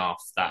put me off.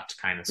 That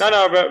kind of stuff.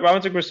 No.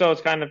 Robinson Crusoe is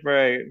kind of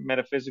very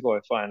metaphysical, I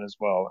find, as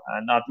well,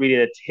 and not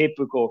really a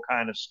typical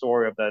kind of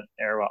story of that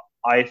era.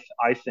 I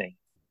think.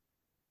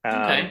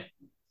 Okay.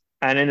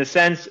 And in a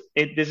sense,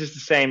 this is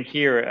the same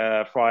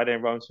here. Friday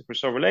and Robinson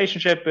Crusoe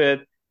relationship, but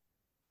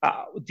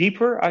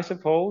deeper, I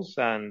suppose,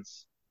 and.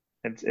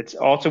 It's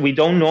also, we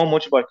don't know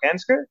much about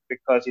Kensuke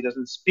because he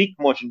doesn't speak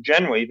much in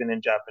general, even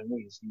in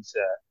Japanese. He's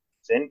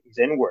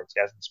inwards.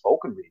 He hasn't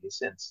spoken really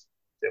since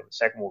the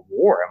Second World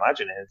War. I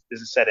imagine this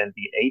is set in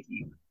the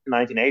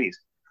 1980s.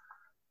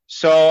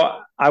 So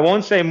I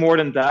won't say more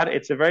than that.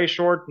 It's a very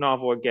short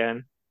novel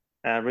again,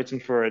 written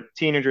for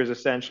teenagers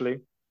essentially.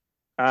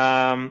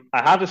 I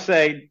have to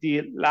say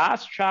the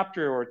last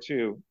chapter or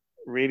two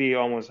really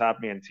almost had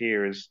me in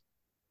tears,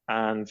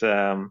 and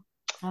oh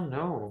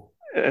no.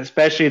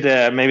 Especially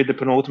maybe the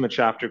penultimate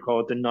chapter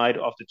called The Night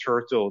of the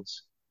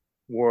Turtles,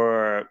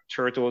 where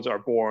turtles are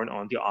born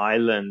on the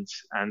island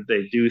and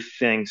they do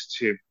things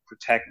to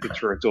protect the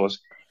turtles.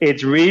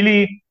 It's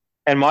really,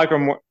 and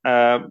Michael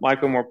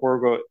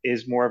Morpurgo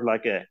is more of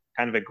like a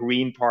kind of a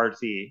Green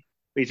Party.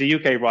 He's a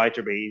UK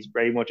writer, but he's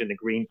very much in the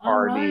Green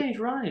Party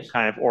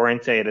kind of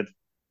orientated.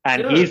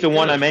 And he's the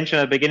one I mentioned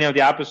at the beginning of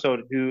the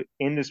episode who,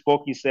 in this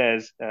book, he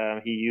says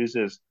he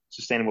uses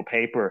sustainable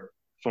paper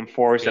from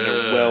forests that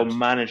are well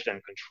managed and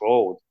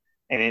controlled.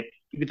 And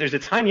there's a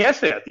tiny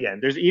essay at the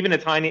end. There's even a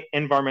tiny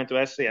environmental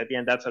essay at the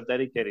end. That's how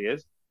dedicated he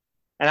is.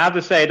 And I have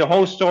to say, the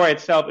whole story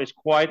itself is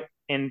quite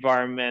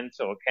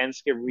environmental.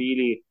 Kensuke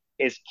really,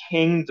 his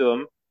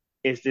kingdom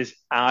is this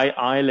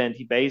island.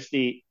 He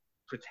basically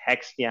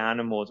protects the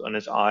animals on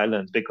his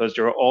island because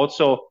there are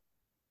also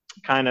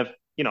kind of,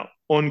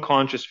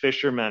 unconscious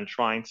fishermen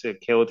trying to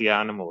kill the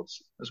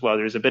animals as well.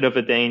 There's a bit of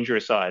a danger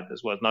side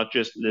as well. It's not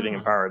just living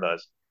in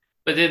paradise.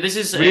 But this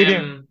is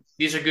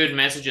these are good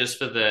messages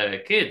for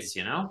the kids,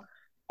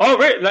 Oh,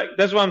 right. Like,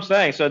 that's what I'm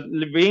saying. So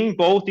reading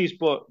both these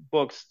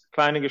books,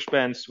 Kleine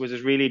Gespenst, which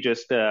is really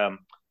just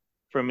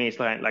for me, it's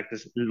like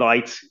this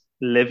light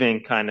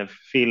living kind of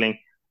feeling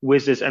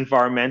with this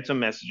environmental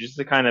message. It's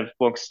the kind of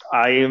books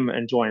I am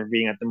enjoying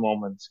reading at the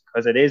moment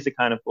because it is the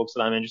kind of books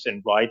that I'm interested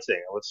in writing.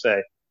 I would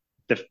say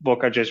the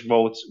book I just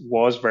wrote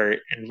was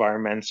very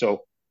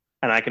environmental,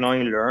 and I can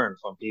only learn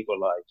from people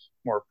like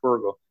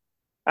Morpurgo.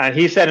 And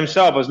he said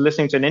himself, I was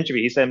listening to an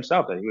interview, he said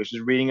himself that he was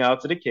just reading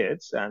out to the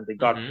kids and they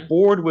got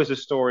bored with the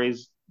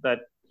stories that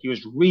he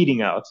was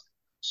reading out.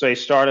 So he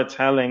started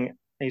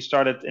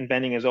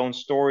inventing his own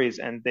stories,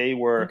 and they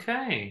were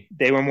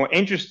more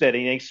interested.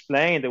 And he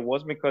explained it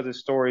wasn't because his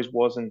stories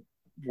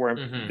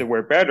they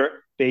were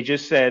better. They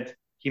just said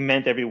he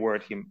meant every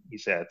word he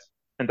said.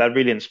 And that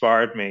really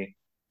inspired me.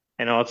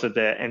 And also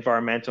the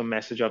environmental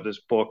message of this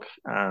book.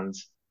 And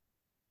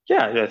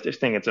yeah, I just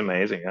think it's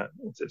amazing.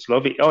 It's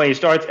lovely. Oh,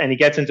 he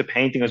gets into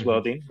painting as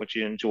well, Dean, which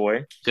you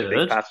enjoy. Good.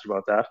 Big pastor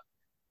about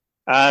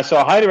that. So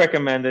I highly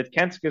recommend it.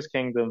 Kensuke's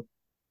Kingdom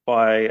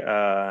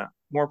by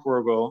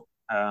Morpurgo.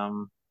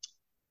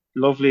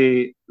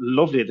 Lovely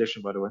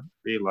edition, by the way.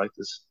 Really like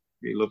this.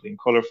 Really lovely and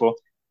colorful.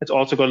 It's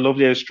also got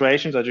lovely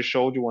illustrations. I just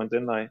showed you one,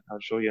 didn't I? I'll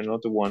show you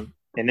another one.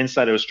 An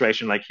inside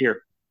illustration, like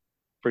here,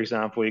 for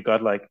example, you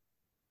got like.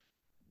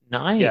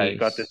 Nice. Yeah, you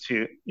got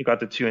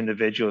the two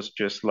individuals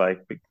just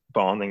like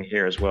bonding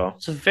here as well.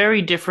 It's a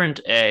very different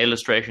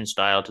illustration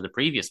style to the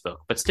previous book,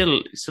 but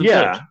still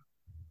yeah.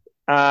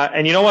 Good.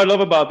 And you know what I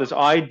love about this?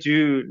 I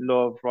do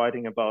love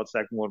writing about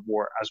Second World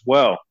War as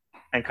well,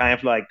 and kind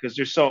of like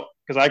because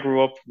I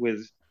grew up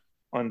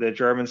on the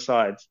German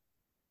side.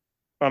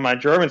 On my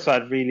German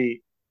side,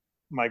 really,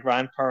 my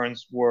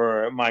grandparents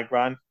were my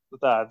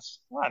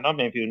granddad's. Well, not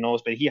many people know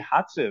this, but he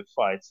had to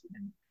fight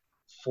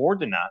for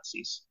the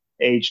Nazis.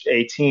 Aged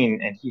 18,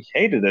 and he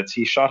hated it.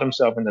 He shot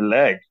himself in the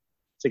leg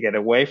to get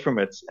away from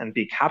it and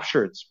be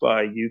captured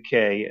by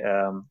UK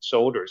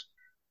soldiers.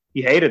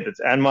 He hated it.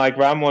 And my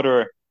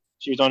grandmother,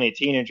 she was only a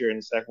teenager in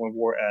the Second World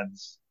War,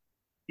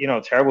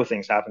 and terrible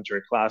things happened to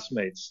her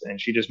classmates,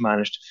 and she just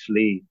managed to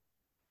flee.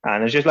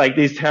 And it's just like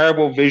these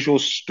terrible visual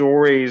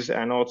stories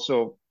and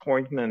also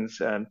poignant.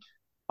 And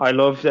I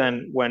love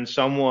when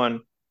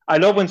someone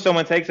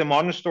takes a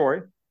modern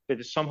story that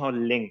is somehow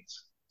linked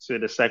to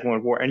the Second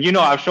World War. And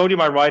I've showed you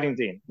my writing,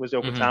 Dean, was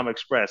the Okutama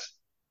Express.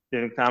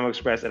 the Comic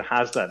Express, it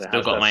has that.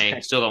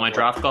 Still got my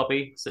draft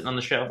copy sitting on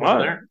the shelf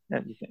over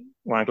there.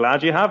 Well, I'm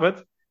glad you have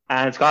it.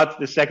 And it's got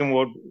the Second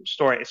World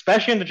story,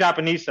 especially in the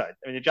Japanese side.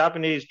 I mean, the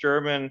Japanese,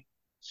 German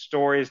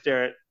stories,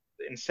 they're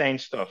insane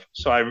stuff.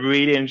 So I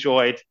really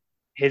enjoyed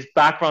his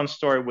background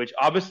story, which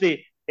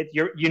obviously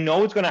you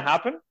know it's going to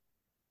happen.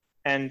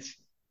 And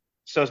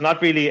so it's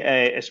not really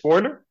a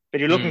spoiler, but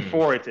you're looking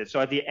forward to it. So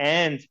at the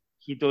end,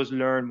 he does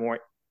learn more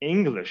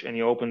English and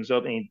he opens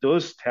up and he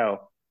does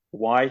tell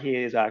why he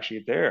is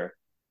actually there.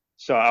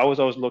 So I was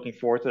always looking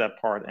forward to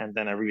that part, and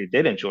then I really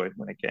did enjoy it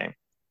when it came.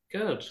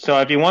 Good. So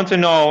if you want to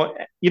know,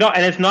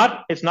 and it's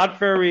not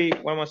very,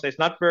 what I want to say, it's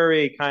not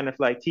very kind of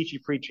like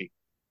teachy preachy.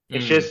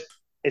 It's just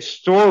a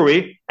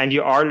story, and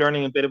you are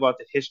learning a bit about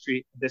the history,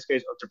 in this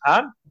case, of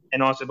Japan,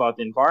 and also about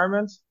the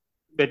environment,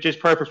 but just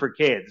perfect for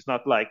kids. It's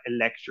not like a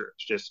lecture.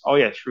 It's just,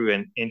 through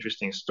an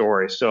interesting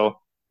story. So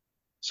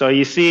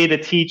you see the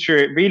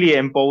teacher really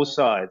in both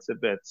sides a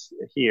bit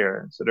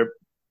here. So they're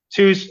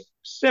two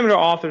similar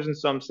authors in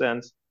some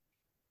sense,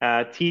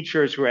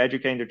 teachers who are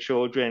educating their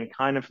children,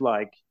 kind of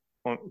like,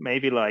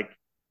 maybe like,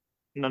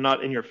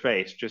 not in your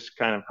face, just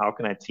kind of how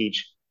can I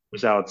teach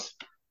without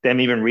them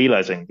even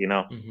realizing,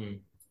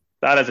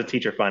 That as a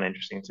teacher find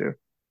interesting too.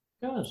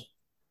 Good.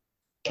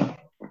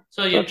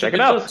 So you check it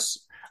out.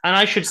 Books. And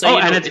I should say,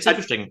 it's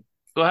interesting.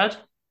 Go ahead.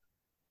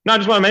 No, I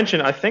just want to mention,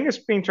 I think it's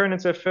being turned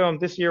into a film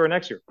this year or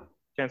next year.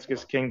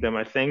 Kensuke's Kingdom.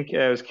 I think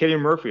it was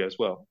Cillian Murphy as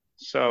well.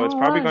 So it's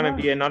probably going to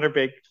be another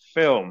big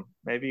film.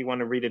 Maybe you want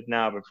to read it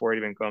now before it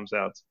even comes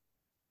out.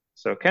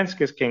 So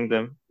Kensuke's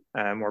Kingdom,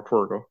 or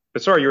Purgo.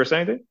 But sorry, you were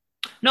saying that?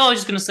 No, I was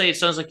just going to say, it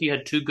sounds like you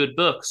had two good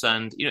books.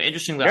 And,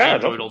 interestingly, I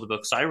enjoyed all the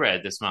books I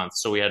read this month.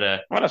 So we had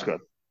that's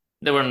good.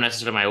 They weren't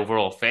necessarily my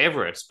overall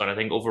favorites, but I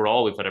think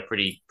overall we've had a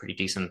pretty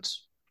decent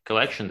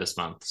collection this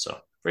month. So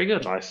very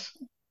good. Nice.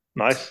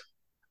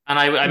 And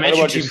I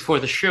mentioned to you before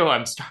the show,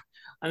 I'm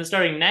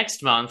starting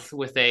next month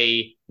with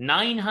a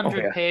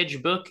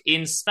 900-page book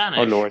in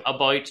Spanish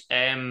about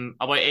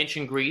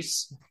ancient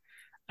Greece,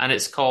 and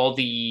it's called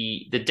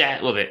the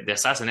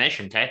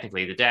assassination,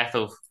 technically, the death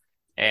of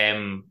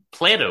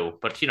Plato,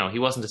 but he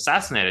wasn't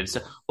assassinated.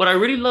 So what I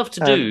really love to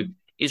do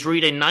is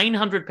read a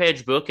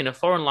 900-page book in a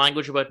foreign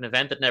language about an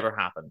event that never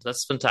happened.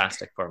 That's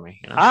fantastic for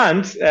me.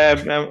 And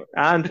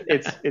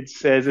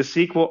it's the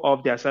sequel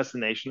of the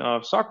assassination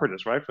of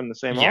Socrates, right, from the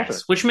same author.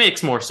 Which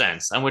makes more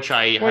sense, and which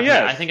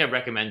I think I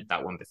recommended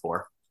that one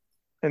before.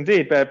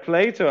 Indeed, but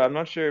Plato, I'm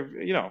not sure,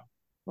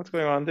 what's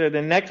going on there.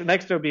 The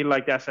next there'll be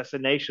like the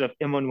assassination of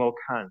Immanuel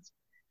Kant,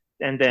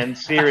 and then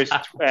series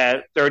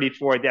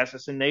 34, the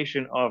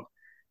assassination of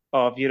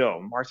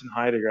Martin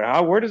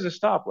Heidegger. Where does it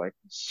stop? Like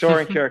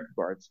Soren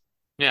Kierkegaard.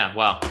 Yeah,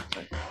 wow.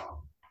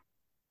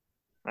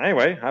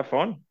 Anyway, have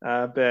fun.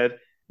 But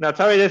now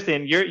tell me this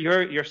thing: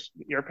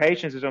 your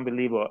patience is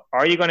unbelievable.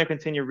 Are you going to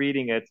continue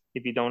reading it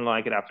if you don't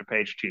like it after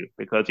page 2?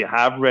 Because you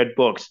have read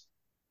books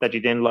that you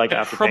didn't like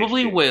after page 2.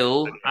 Probably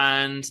will,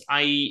 and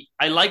I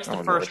liked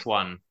the first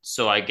one,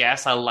 so I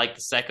guess I'll like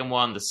the second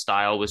one. The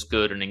style was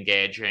good and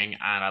engaging,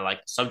 and I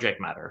liked the subject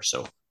matter.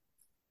 So,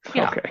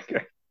 yeah.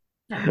 Okay.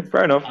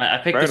 Fair enough. I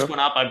picked this one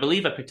up. I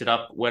believe I picked it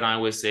up when I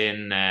was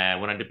when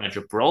I did my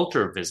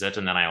Gibraltar visit,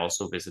 and then I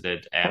also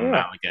visited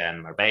Malaga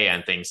and Marbella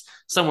and things.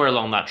 Somewhere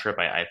along that trip,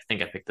 I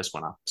think I picked this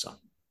one up. So,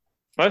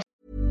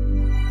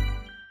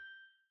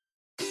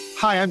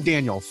 Hi, I'm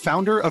Daniel,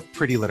 founder of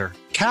Pretty Litter.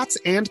 Cats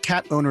and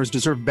cat owners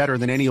deserve better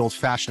than any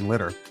old-fashioned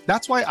litter.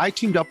 That's why I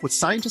teamed up with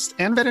scientists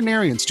and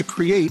veterinarians to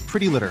create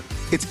Pretty Litter.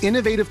 Its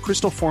innovative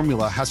crystal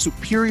formula has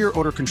superior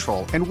odor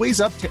control and weighs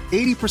up to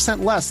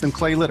 80% less than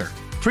clay litter.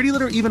 Pretty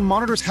Litter even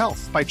monitors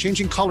health by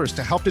changing colors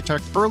to help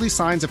detect early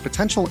signs of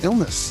potential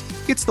illness.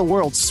 It's the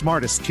world's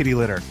smartest kitty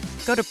litter.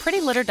 Go to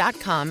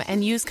prettylitter.com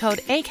and use code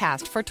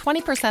ACAST for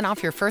 20%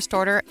 off your first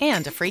order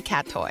and a free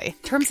cat toy.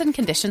 Terms and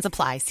conditions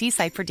apply. See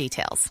site for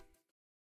details.